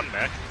ツ killed 撃破 one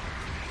mech.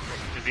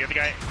 Is the other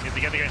guy? Is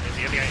the other guy? Is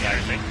the other guy? Yeah,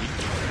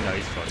 Yeah, no,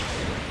 he's close.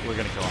 We're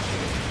gonna kill him.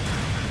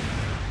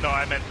 No,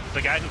 I meant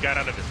the guy who got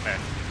out of his mech.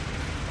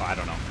 Oh, I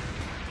don't know.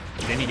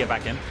 Didn't he get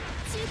back in?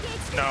 中継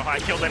地点 No, I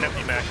killed an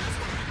empty mech.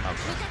 Okay.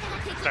 味方が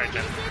敵モビルスーツ Sorry, 撃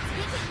Jen.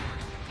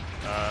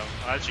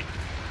 破 Actually,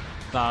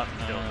 Not.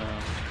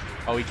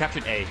 Oh, we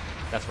captured A.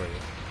 That's where he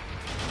is.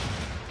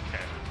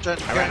 okay. Jen,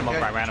 I ran him over.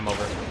 yeah. I ran him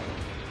over.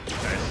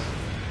 Nice.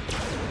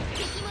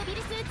 敵モビ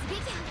ルスーツ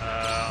撃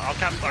破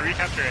I'll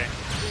recapture it.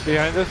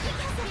 Behind us? 撃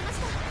破されまし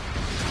た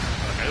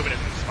Okay, I hope it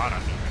doesn't spawn on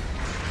me.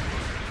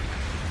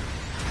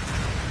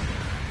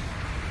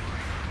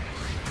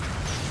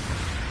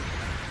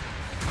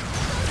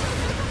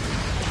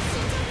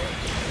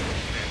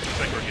 Okay, looks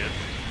like we're good.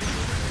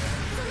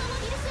 そのモ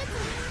ビルスーツ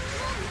は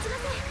もう撃ちま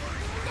せん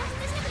脱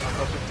出してくだ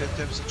I'm さい helping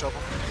Tim's in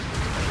trouble.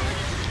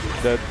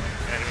 Dead.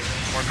 Enemy.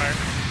 More fire.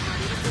 モ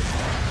ビルスーツ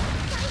逮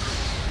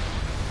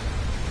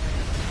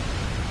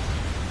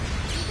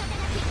捕味方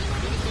が敵モ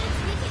ビルスー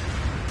ツ撃破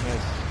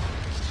Nice.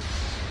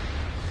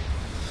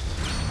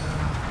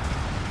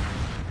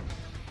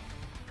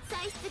 再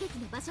出撃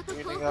の場所と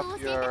Cleaning 方 up 法を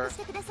選 your- 択し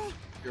てください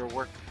Your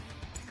work.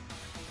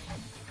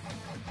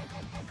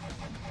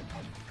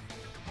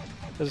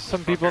 There's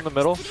some people in the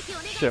middle.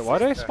 Shit, why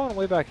did I spawn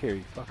way back here,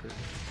 you fucker?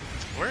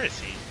 Where is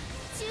he?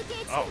 中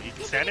継地 Oh, 点 you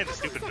can stand in the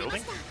敵に stupid 確保されま building?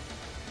 した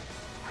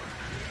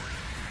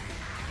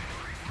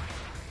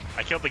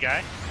I killed the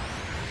guy. 損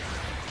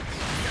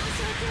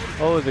傷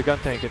警 Oh, there's a gun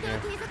tank in 戦闘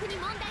here. 継続に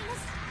問題な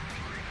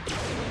し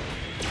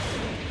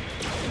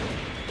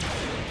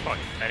Fuck,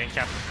 I didn't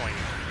cap the point.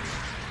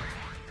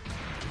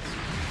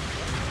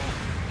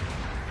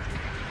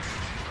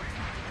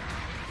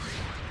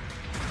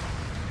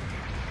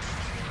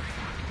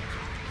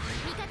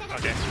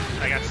 Okay,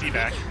 I got C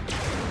back.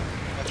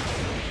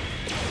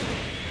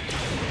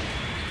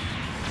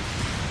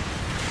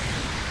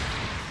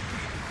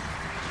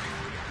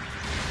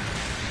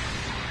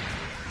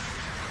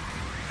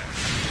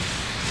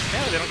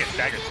 Yeah, they don't get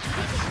staggered.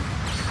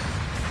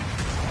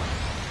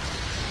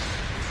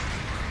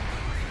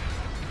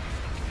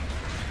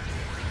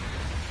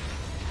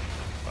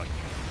 Fuck,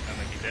 I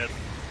think he did.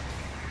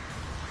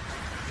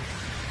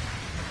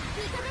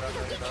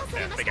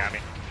 Yeah, they got me.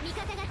 味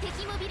方が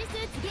敵モビルス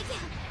ーツ撃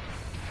破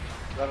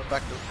Got him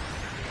back to.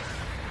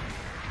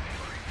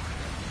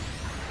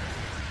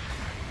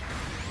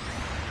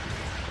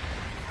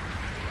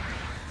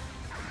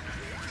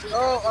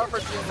 Oh, armor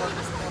team on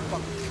this. Oh,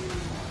 fuck.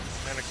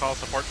 I'm gonna call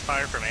support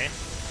fire from A.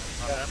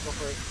 On Yeah, them. go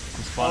for it.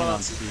 I'm spawning Oh,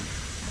 on see. C.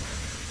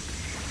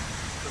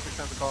 Perfect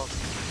time to call.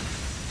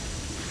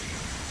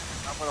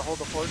 I'm gonna hold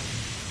the fort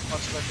as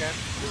much as I can.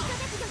 味方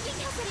機が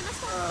撃破されまし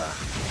た Uh,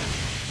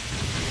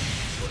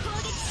 攻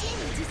撃支援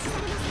が実施さ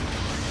れます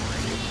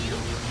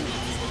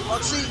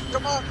on C,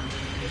 come on,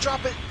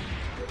 drop it.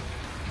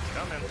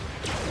 Coming.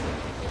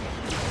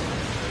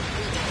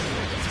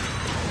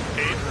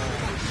 Okay.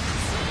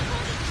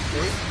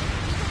 Eight.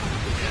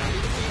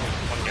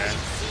 One guy. 支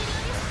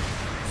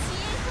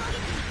援攻撃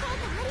に効果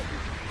あり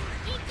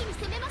一気に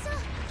攻めましょう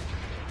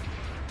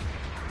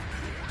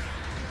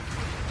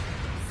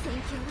戦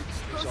況は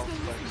拮抗してい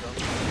ま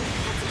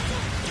す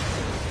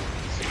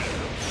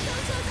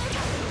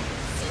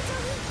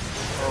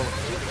Oh,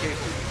 2K,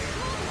 2K.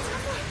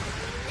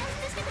 脱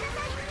出してくだ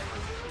さい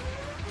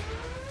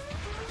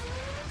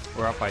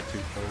We're up by 2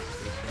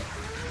 kills.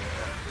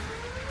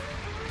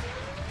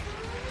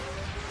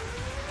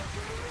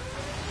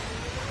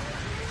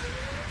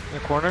 In the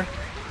corner.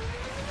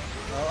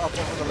 Up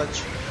over the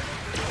ledge.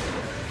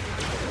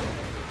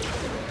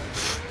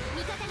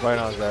 Right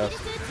on his ass.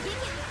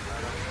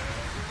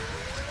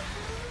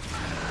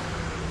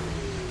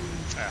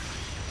 Ah,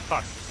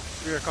 fuck.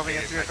 Three are coming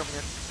in, 3 are coming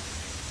in.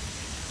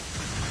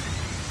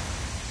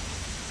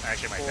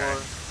 Actually, my 4, guy.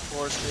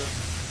 4 still.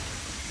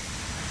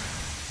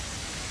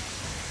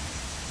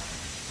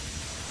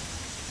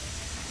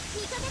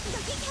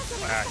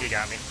 Ah, he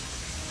got me.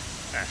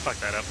 Ah, fuck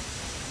that up.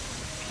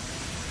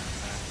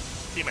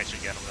 Teammate should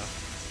get him though.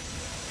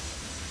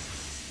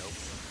 Nope.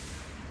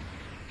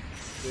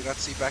 They got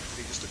C back,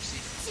 they just took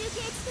C. 中継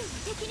地点は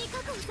敵に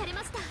確保され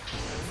ました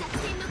作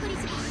戦残り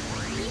時間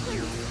2分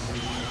です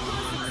コ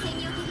ースの背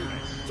における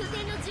拠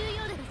点の重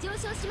要度が上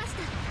昇しまし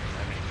た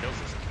How many kills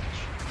is this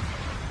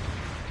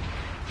match?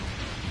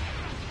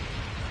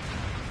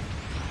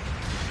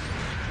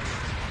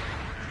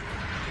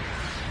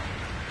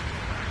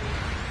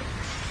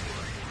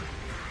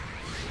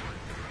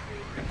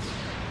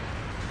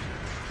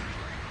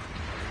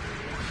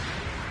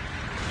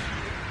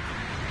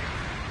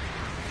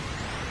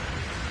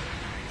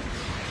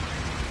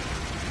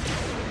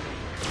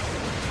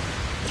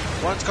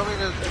 One's coming in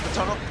the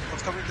tunnel.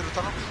 One's coming to the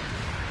tunnel.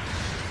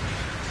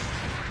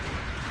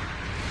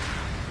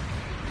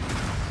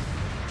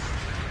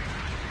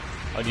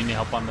 Oh, do you need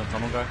help on the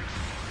tunnel guy?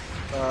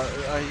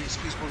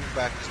 He's moving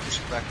back. He's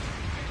pushing back.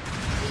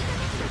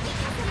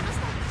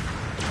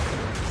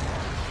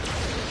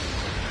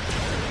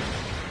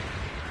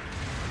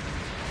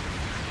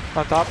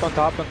 On top, on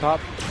top, on top.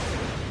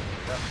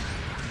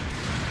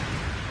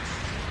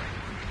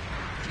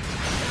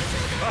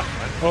 Fuck,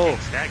 I'm Oh. getting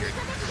staggered.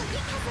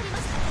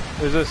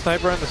 There's a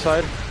sniper on the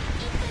side.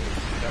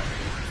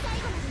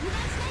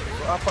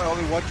 We're up by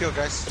only 1 kill,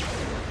 guys.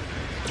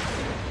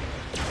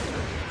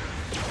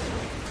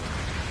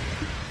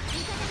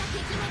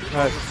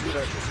 Nice. Just do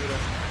that, just do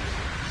that.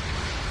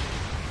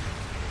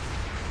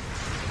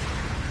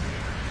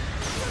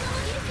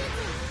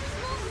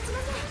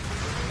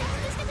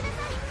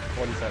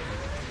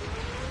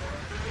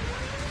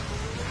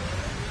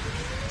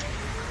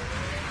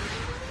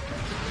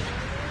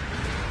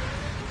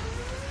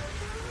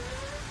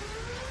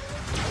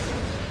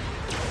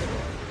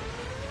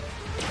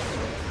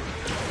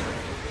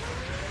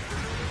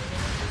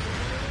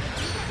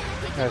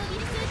 Nice.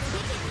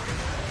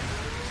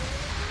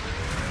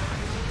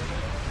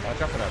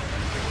 Watch out for that.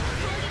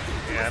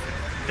 Yeah, I've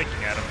been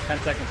picking at him. 10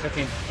 seconds,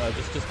 15.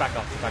 Just back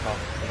off, back off.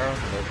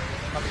 Everyone's low.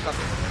 Copy,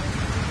 copy.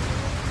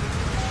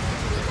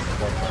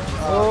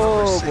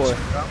 Oh, number 6, boy.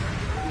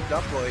 You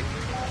dumb boy.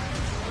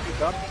 You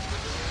dumb.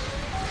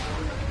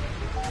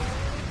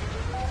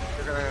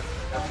 You're gonna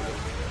have to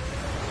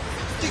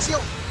do.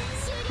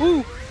 TCO!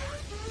 Woo!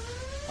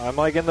 I'm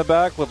like in the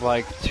back with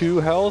like 2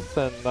 health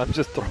and I'm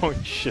just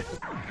throwing shit.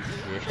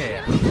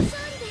 Yeah. That's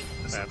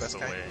the That's best the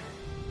kind. way.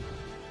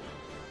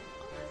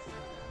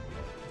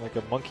 Like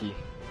a monkey.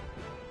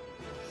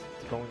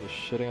 Throwing the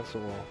shit against the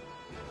wall.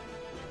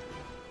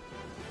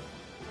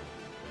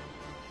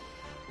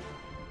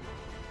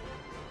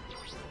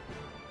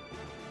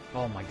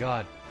 Oh my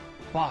god.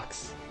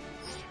 Box.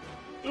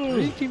 How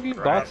do you keep getting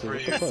Grand boxes? What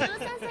Prix. the fuck? 称賛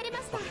されま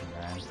した Man.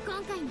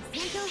 今回の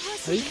戦闘方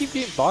How do you 針 keep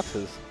getting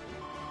boxes?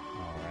 Oh,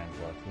 Rand's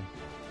lucky.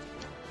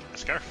 A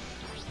scarf.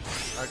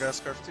 I got a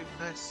scarf too.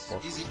 Nice. Oh.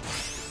 Easy.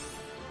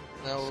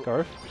 Now,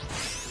 Scarf?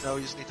 now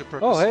we just need to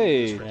purpose. Oh,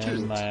 hey. use for two,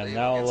 And so I am they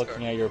now get looking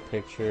scarf. at your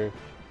picture.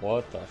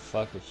 What the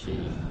fuck is she?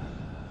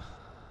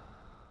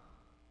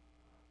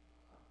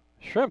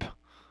 Shrimp.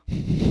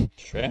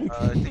 Shrimp?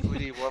 I think we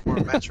need one more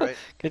match, right?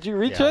 Could you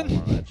reach Yeah, in? one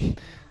more match. It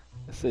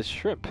says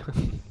shrimp.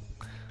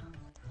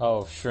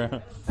 Oh,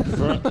 shrimp.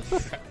 Shrimp.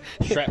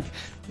 Shrimp.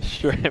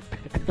 Shrimp.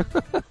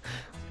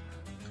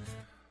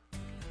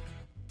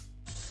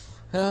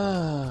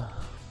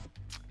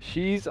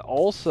 She's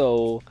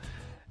also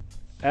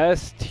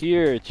S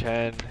tier,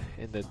 Chen,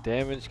 in the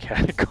damage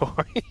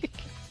category.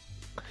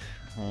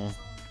 Hmm.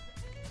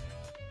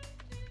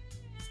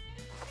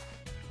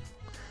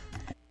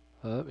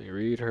 Let me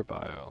read her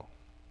bio.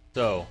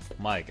 So,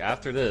 Mike,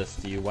 after this,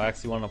 do you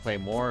actually want to play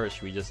more, or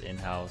should we just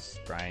in-house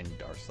grind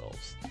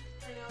ourselves?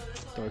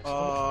 Dark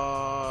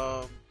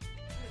I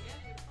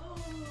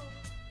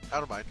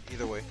don't mind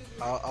either way.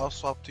 I'll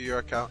swap to your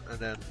account and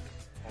then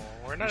Well,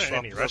 we're not in swap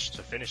any it rush up.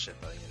 to finish it,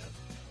 though,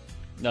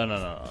 you know.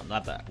 No,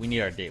 not that. We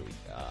need our daily.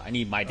 I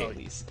need my Oh,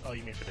 dailies. Oh,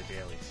 you mean for the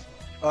dailies?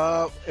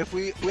 if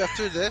we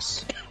after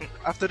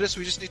this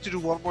we just need to do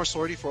one more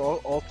sortie for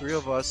all three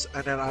of us,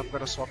 and then I'm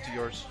gonna swap to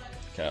yours.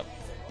 Okay.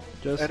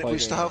 Just And like we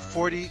still have a-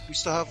 40. We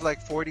still have like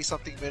 40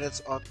 something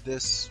minutes on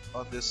this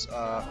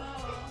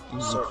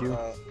queue.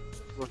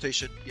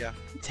 rotation. Yeah.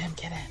 Tim,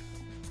 get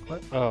in.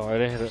 What? Oh, I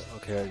didn't hit it.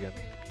 Okay, again.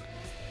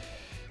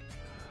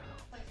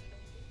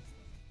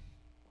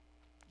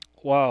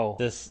 Wow.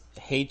 This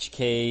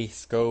HK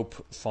scope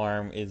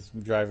farm is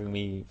driving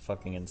me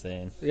fucking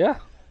insane. Yeah,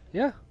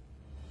 yeah.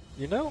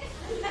 You know?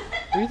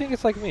 What do you think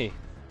it's like me?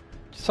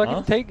 Just fucking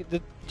Huh?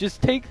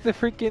 just take the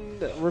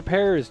freaking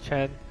repairs,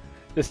 Chen.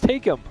 Just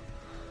take them.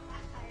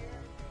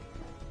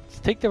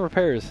 Just take the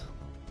repairs.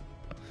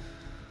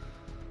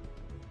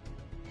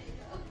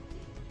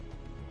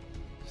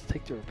 Just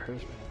take the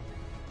repairs, man.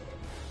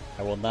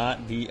 I will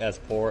not be as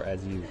poor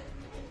as you.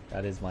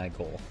 That is my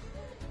goal.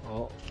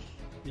 Well,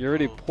 you're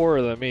already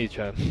poorer than me,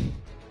 Chen.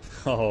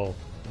 Oh,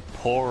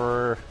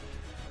 poorer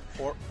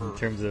Or in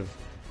terms of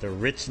the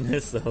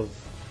richness of.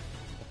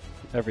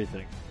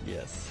 Everything.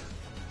 Yes.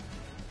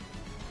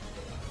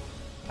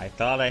 I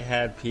thought I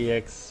had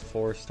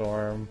PX4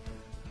 Storm.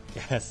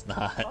 Guess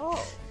not.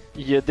 oh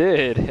You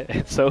did,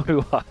 and so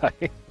do I.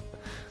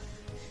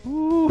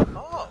 Woo.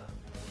 oh.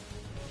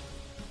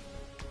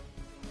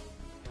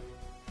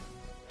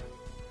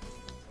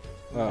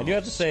 Wow. I do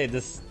have to say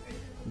this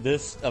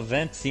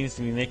event seems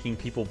to be making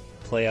people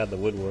play out of the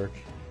woodwork.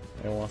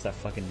 Everyone wants that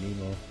fucking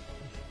Nemo.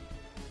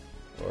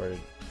 Or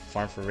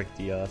Farm for Rick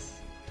Diaz.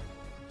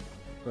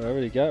 I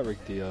already got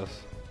Rick Diaz.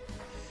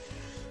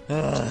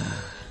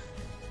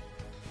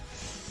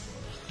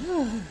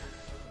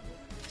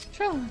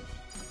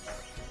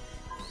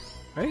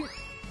 Right? You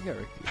got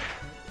Rick Diaz.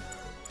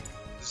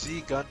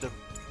 Z Gundam,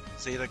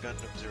 Zeta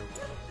Gundam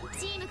 01.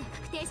 チームが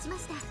確定しま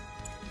した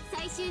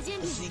最終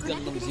準備を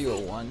行ってください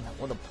 01.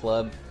 What a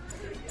pleb.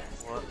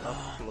 What a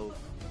float.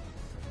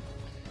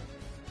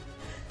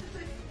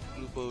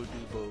 Dubo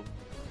Dubo.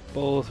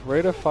 Both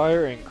rate of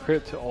fire and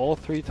crit to all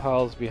three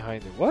tiles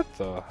behind it. What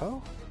the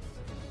hell?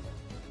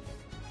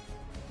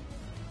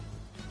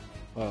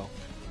 Wow.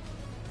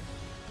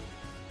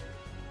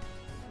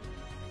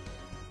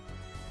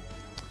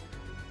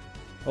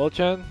 Well,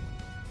 Chen,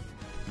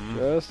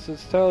 just to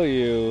tell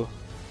you,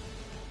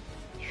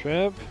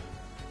 Shrimp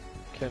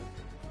can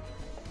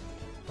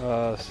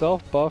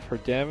self-buff her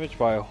damage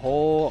by a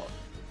whole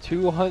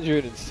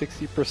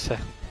 260%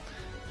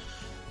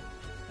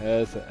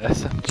 as an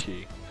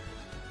SMG.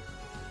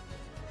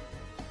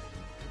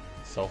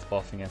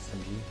 Self-buffing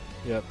SMG.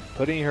 Yep,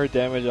 putting her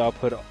damage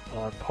output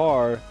on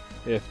par,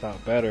 if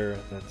not better,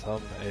 than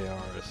some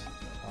ARs.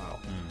 Wow.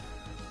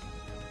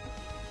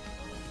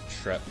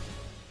 Shrep.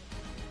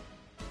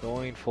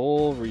 Going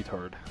full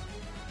retard.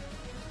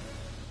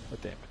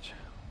 What damage?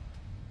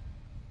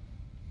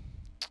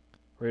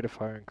 Rate of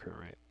fire and crit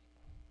rate.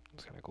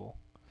 That's kind of cool.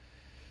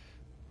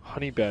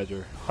 Honey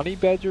Badger. Honey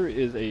Badger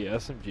is a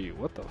SMG.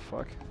 What the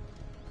fuck?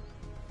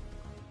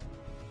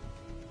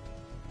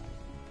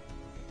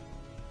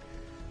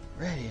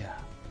 Ready.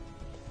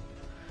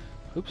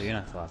 Oops. You're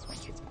not the last one,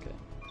 so it's okay.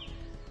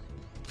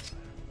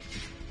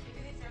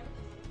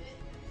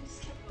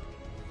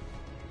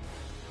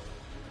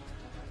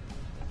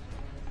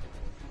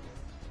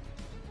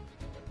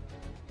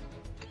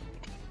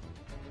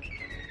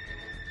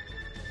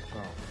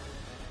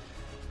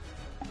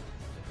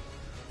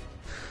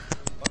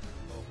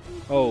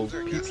 Oh,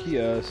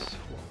 PPS.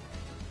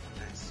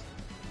 Nice.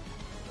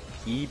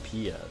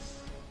 PPS.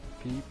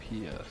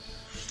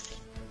 PPS.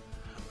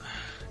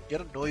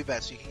 Get a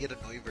Noibat so you can get a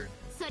Noivern.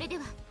 それで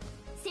は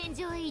戦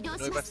場へ移動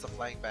しま Noibat's す the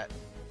flying bat.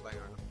 Flying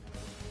around.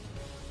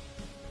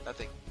 That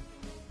thing.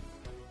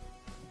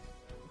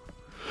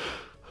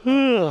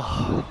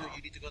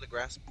 You need to go to the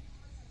grass.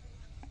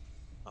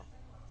 Oh.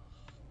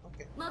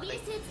 Okay. モビル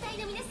スーツ隊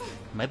の皆さん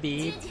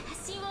Maybe. 順次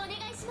発進をお願い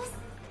します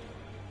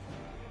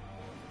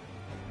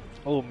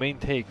Oh, main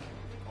take.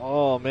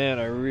 Oh man,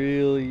 I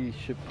really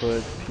should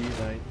put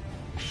P90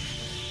 as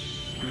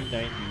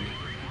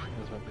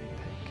my main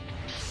take.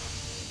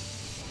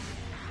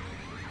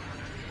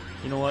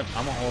 You know what?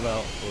 I'm gonna hold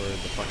out for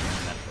the fucking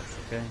Netflix,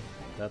 okay?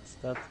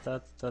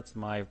 That's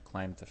my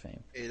claim to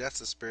fame. Hey, that's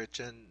the Spirit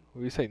Gen. What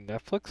do you say,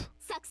 Netflix?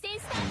 作戦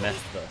スタートで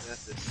す Netflix.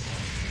 That's this.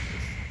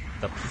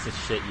 The piece of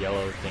shit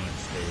yellow thing in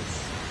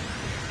space.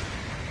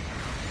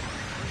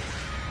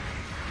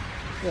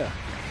 Yeah,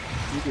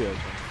 you do okay.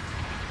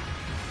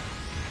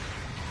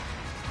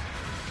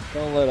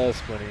 Don't let us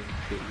winning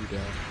get you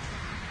down.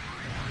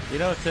 You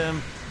know,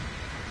 Tim,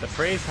 the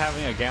phrase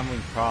having a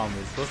gambling problem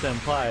is supposed to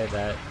imply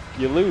that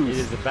You it lose.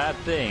 is a bad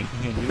thing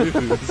and you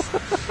lose.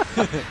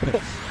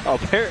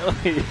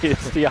 Apparently,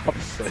 it's the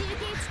opposite. 中継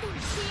地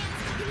点制圧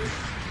確認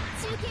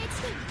中継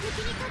地点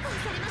敵に確保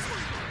されまし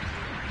た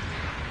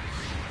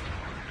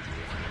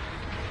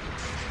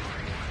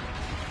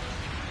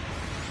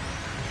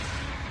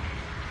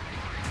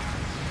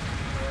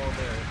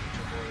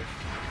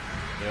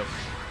Yep.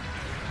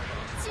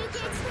 中継地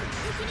点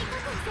敵に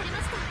確保されま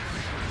し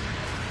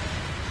た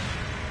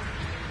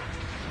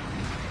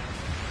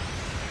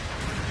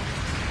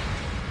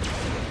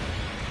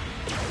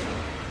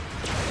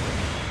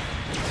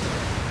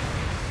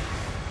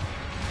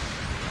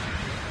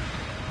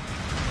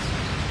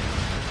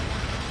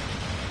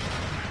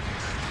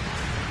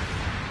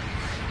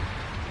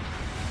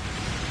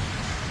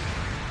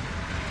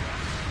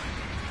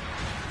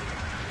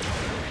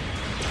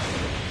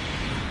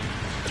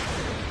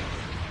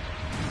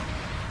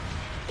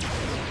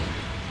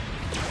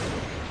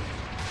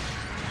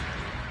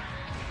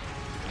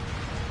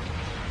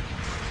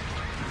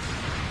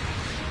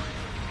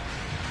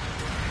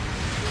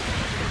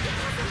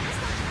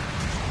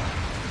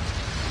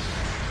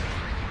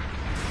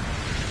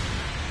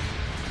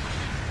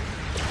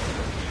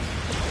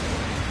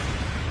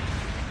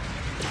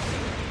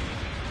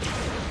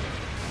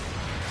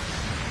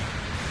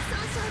損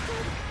傷コ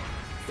ード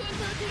戦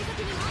闘継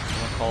続にも I'm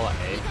gonna call it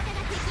味 A. 方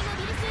が敵モ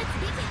ビルスーツ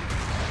撃破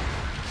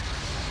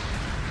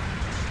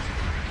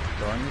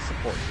Throwing the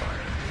support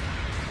fire.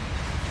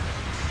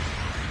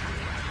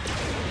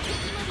 敵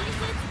モビル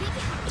スーツ撃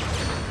破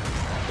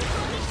攻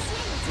撃支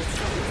援が実施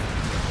されます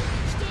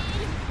危険エ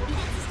リア離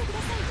脱してくだ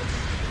さい味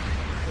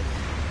方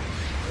が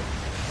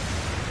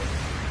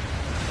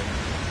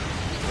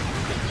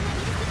敵モ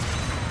ビルスーツ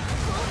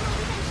後方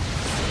部隊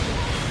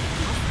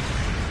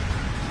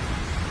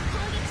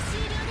攻撃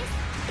終了です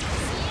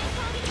支援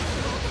攻撃の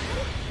効果あ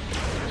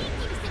り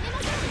一気に攻めま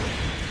しょ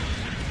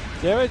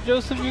う Damn it,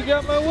 Joseph, you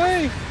got my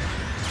way! 味方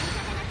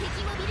が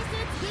敵モビルス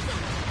ーツ撃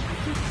破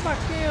My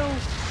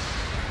kills!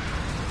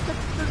 Get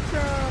the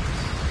job!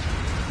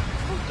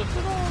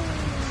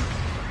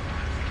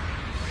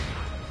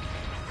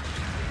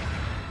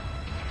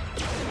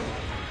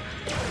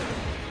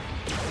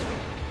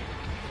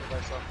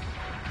 That's all.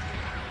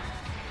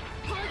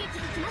 攻撃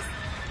が来ます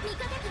味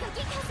方機が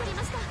撃破され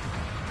ました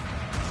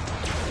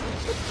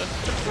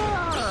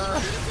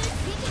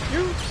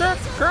You set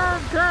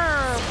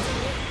down!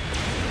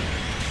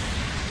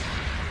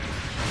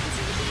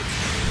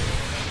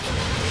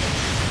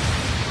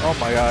 Oh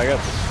my god, I got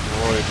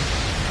destroyed.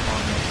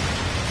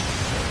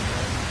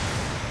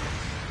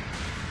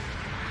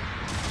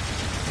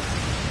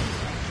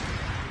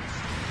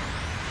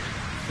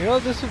 You know,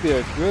 this would be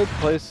a good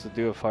place to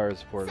do a fire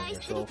support on 再出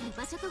撃 yourself. の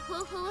場所と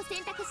方法を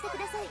選択してく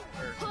ださい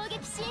攻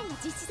撃支援が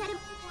実施され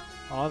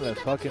On that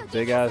fucking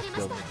big ass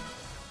building.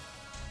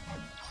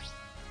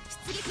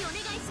 出撃お願い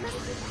します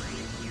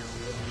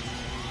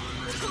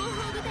後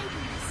方部隊か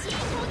ら支援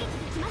攻撃が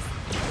来ます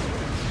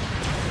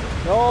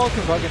No one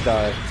can fucking die.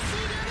 終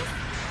了です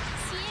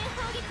支援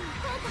攻撃の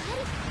効果あ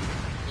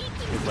り一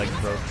気に His 攻め leg ま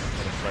しょう broke.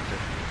 What a sucker.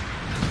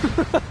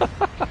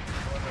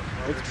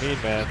 It's mean,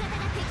 man. 味方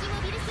が敵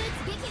モビルスー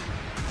ツ撃破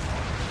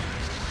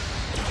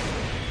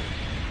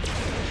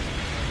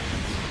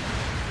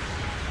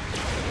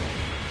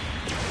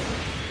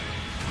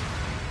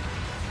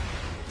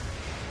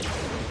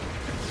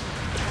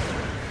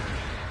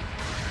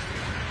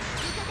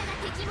味方が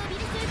敵モビ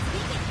ルスーツ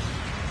撃破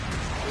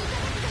味方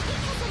機が撃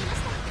破されま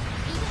した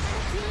味方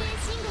の救援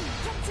信号を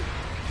キャッチ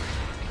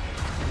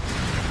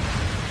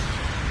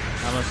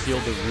I'm gonna seal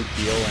the root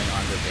deal and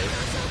on the base.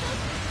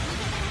 味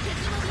方が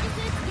敵モビル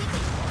スーツ撃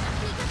破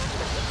味方機が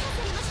撃破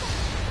されました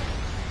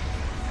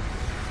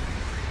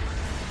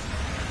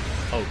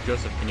Oh,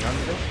 Joseph, can you on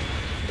the base?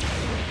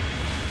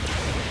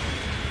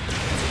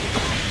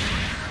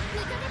 味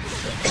方機が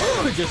撃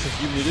破 Joseph,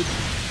 you muted.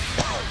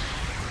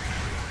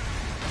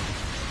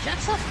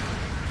 Joseph!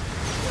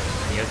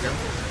 Can you guys hear me?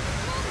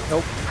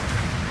 Nope.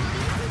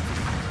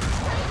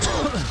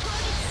 攻撃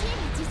支援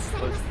が実施さ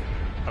れます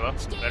Hello? 危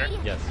険 Better? エ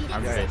リア Yes, 離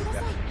I'm 脱して safe. くださ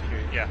い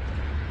Yeah.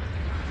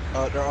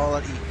 They're all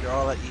at E. They're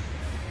all at E.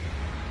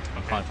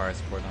 I'm calling fire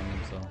support on them,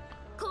 so.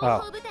 後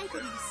方部隊か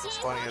らの支援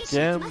攻撃が来ます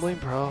Gambling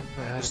problem,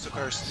 Just took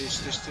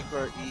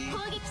our E. 攻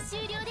撃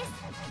終了です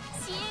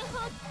支援砲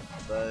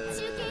But 中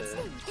継地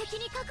点敵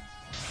に確保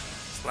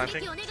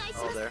Planting? 撃お願いし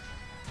ま Oh, す there.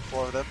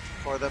 Four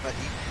of them at E.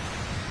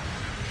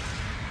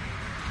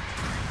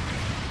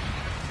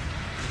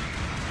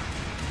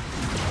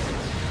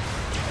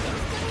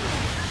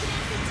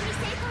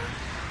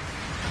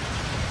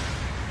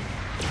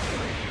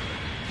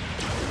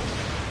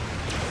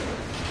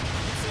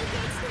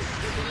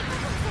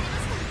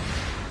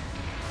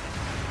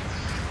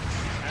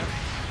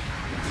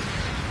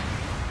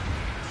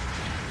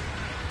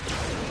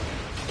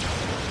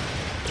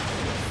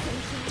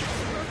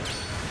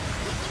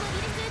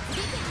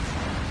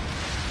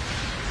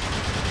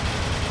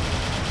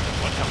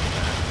 What coming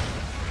back?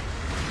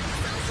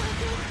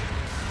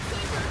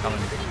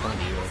 Coming to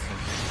you, I think.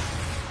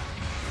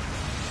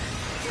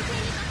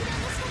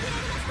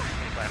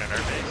 Planet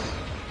our base.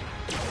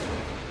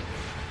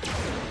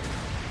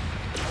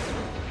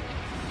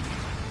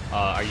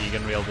 Are you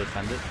gonna be able to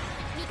defend it?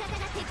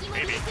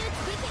 Maybe.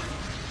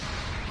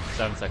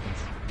 7 seconds.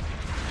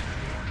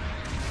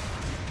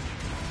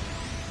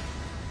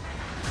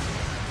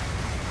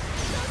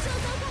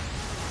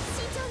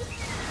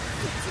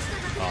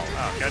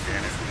 Oh, god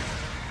damn it.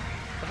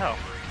 What the hell?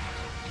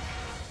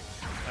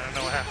 I don't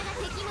know what happened.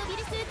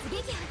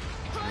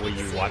 Were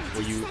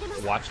you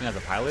watching as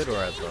a pilot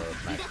or as a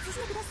mech?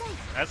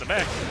 As a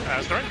mech, I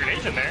was throwing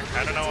grenades in there.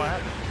 I don't know what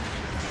happened.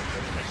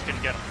 I just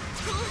couldn't get them.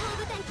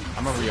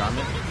 I'm gonna rearm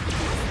it.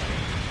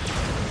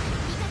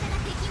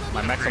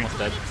 My mech's almost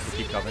dead. Just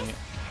keep covering it.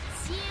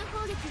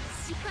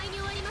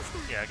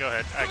 Yeah, go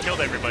ahead. I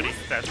killed everybody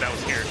that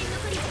was here.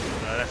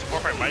 That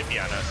support part might be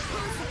on us.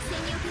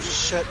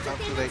 Shit, I'm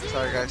too late.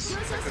 Sorry, guys. I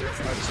just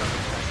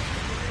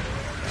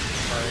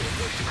Sorry.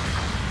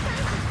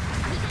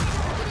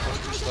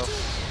 Most stuff.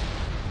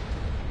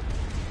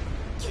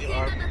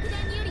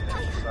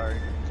 Sorry.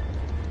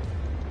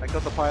 I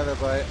killed the pilot,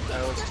 but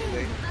I was too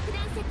late.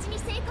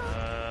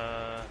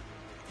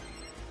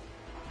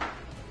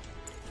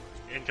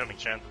 Incoming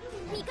Chen.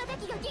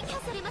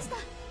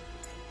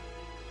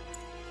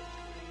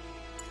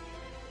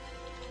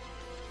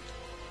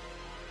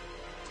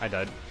 I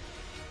died.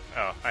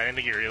 Oh, I didn't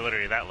think you were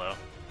literally that low.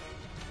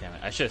 Damn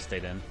it. I should have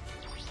stayed in. I'm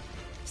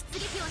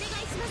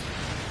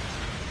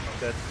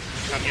dead.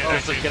 I'm getting Oh, there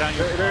so too. get on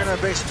your. They're in a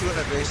base, two in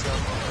a base now.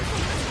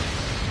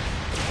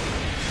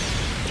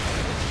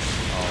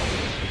 Oh,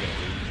 we're gonna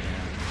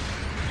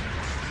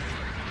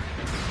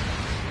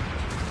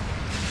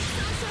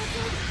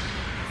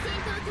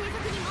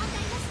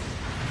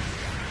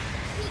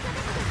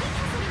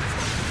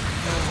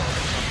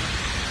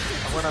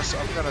lose.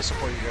 I'm gonna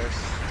support you guys.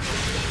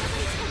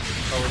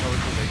 Oh, we're too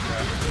late.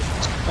 Yeah.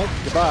 Oh,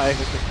 goodbye.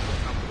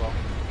 Well,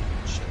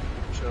 shit.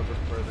 Should have been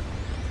further.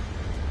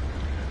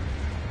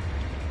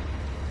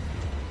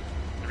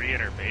 3 in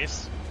her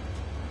base.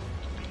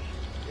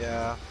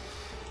 Yeah.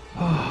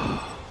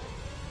 Oh,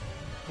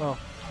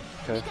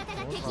 okay.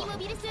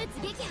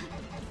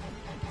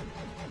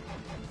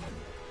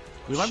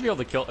 We might be able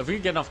to kill. If we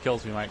get enough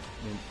kills, we might.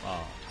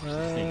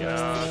 Sneak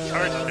out.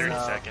 Charge in 30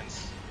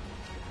 seconds.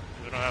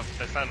 We don't have.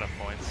 That's not enough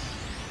points.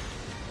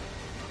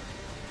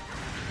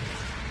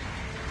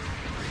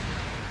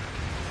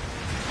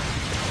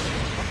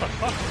 What the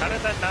fuck? How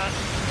did that not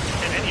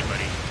hit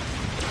anybody?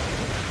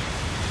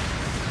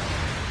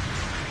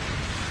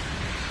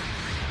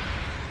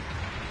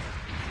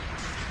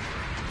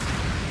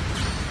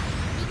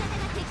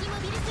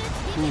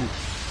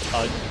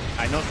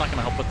 I know it's not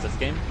gonna help us this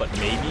game, but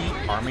maybe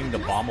arming the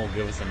bomb will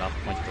give us enough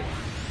points to win.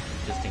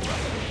 Just think about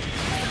it.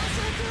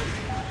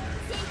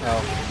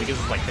 Oh, It gives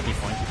us like 50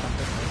 points or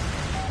something.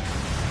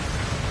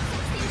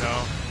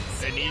 No.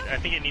 I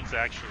think it needs to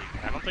actually.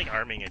 I don't think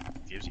arming it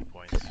gives you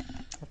points.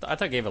 I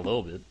thought it gave a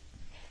little bit.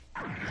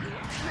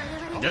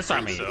 This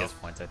arming so. gives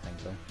points, I think,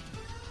 though.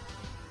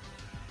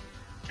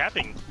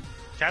 Capping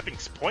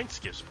points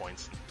gives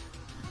points.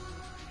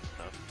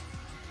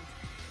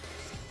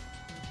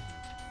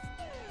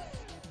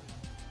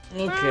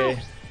 Okay.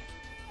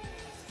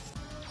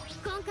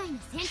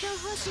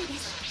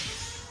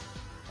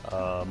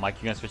 Mike,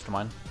 you gonna switch to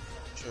mine?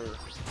 Sure.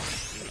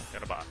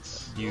 Got a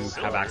box. You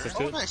have access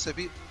to Oh, it? nice. I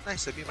beat my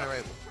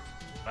rival.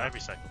 5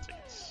 recycle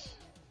tickets.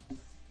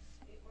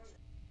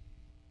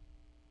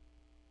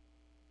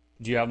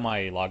 Do you have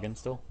my login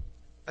still?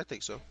 I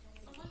think so.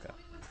 Okay.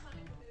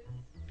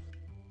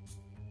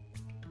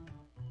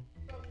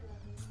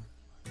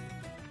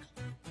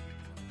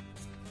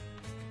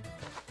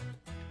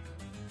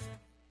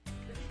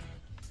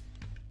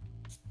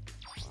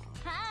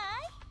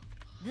 Hi.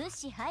 物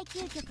資配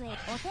給局へ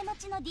お手持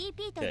ちの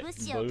DP と物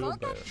資を交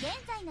換。現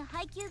在の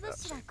配給物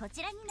資はこ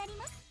ちらになり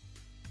ます。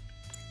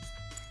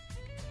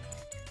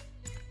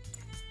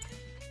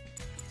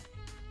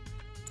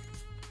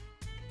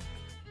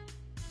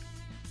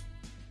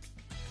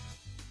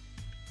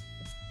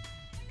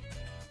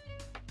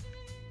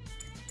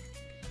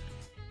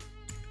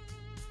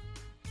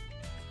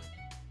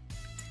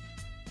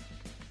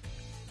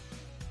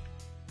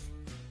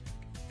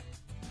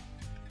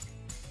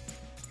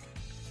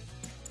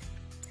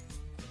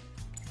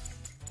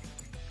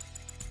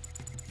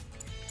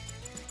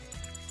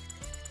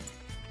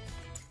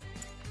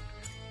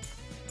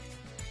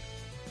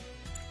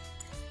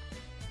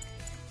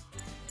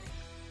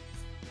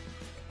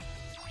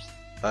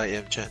I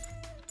am Chen.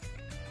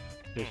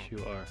 Yes, you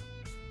are.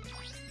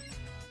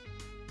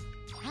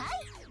 はい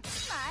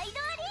毎度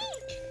あり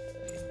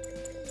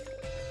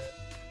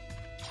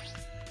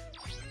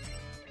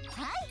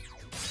はい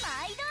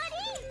毎度あ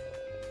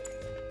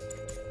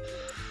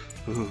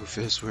り Ooh,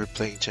 feels weird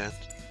playing Chen.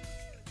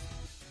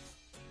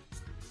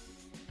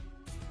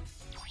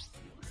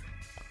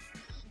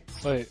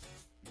 Wait.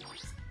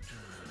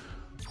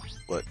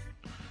 What?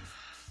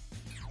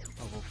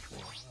 Level 4.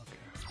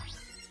 Okay.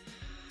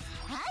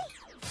 はい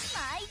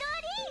毎度あ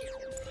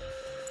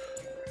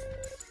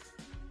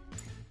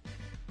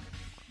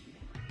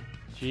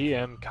り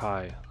GM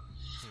Kai.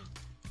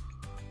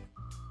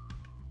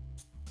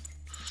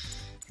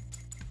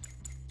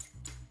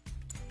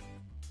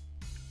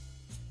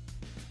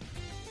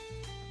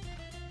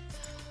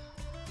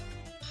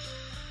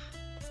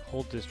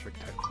 Whole district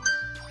type.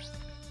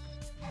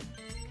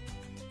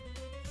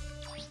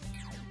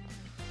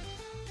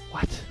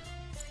 What?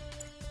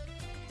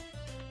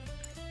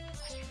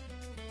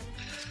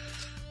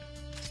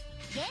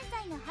 現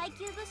在の配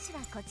給物資は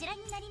こちらに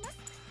なります。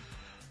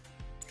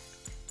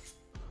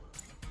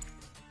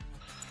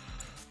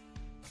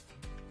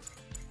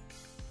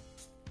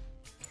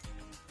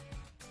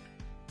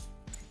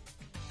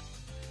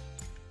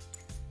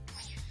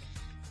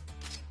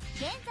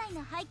現在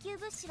の配給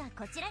物資は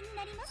こちらに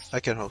なります。 I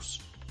can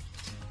host.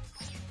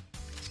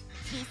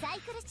 リサイ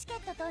クルチケッ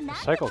トと何でも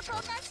Cycle 交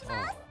turn. 換し Oh.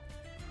 ます。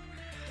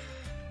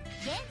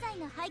現在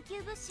の配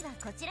給物資は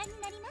こちらに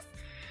なります。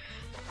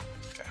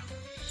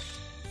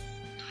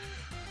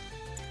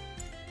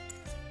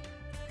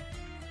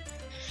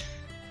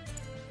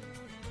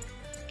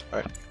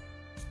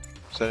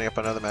 Setting up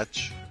another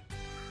match.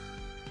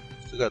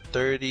 Still got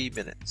 30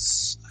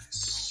 minutes.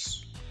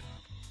 Nice.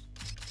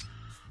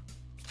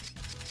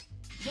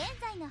 現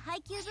在の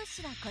配給物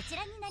資はこち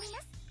らになり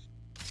ます。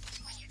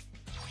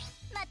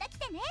また来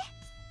てね。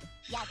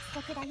約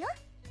束だよ。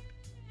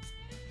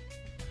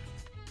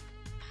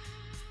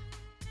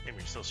 Damn,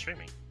 you're still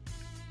streaming.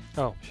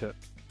 Oh, shit.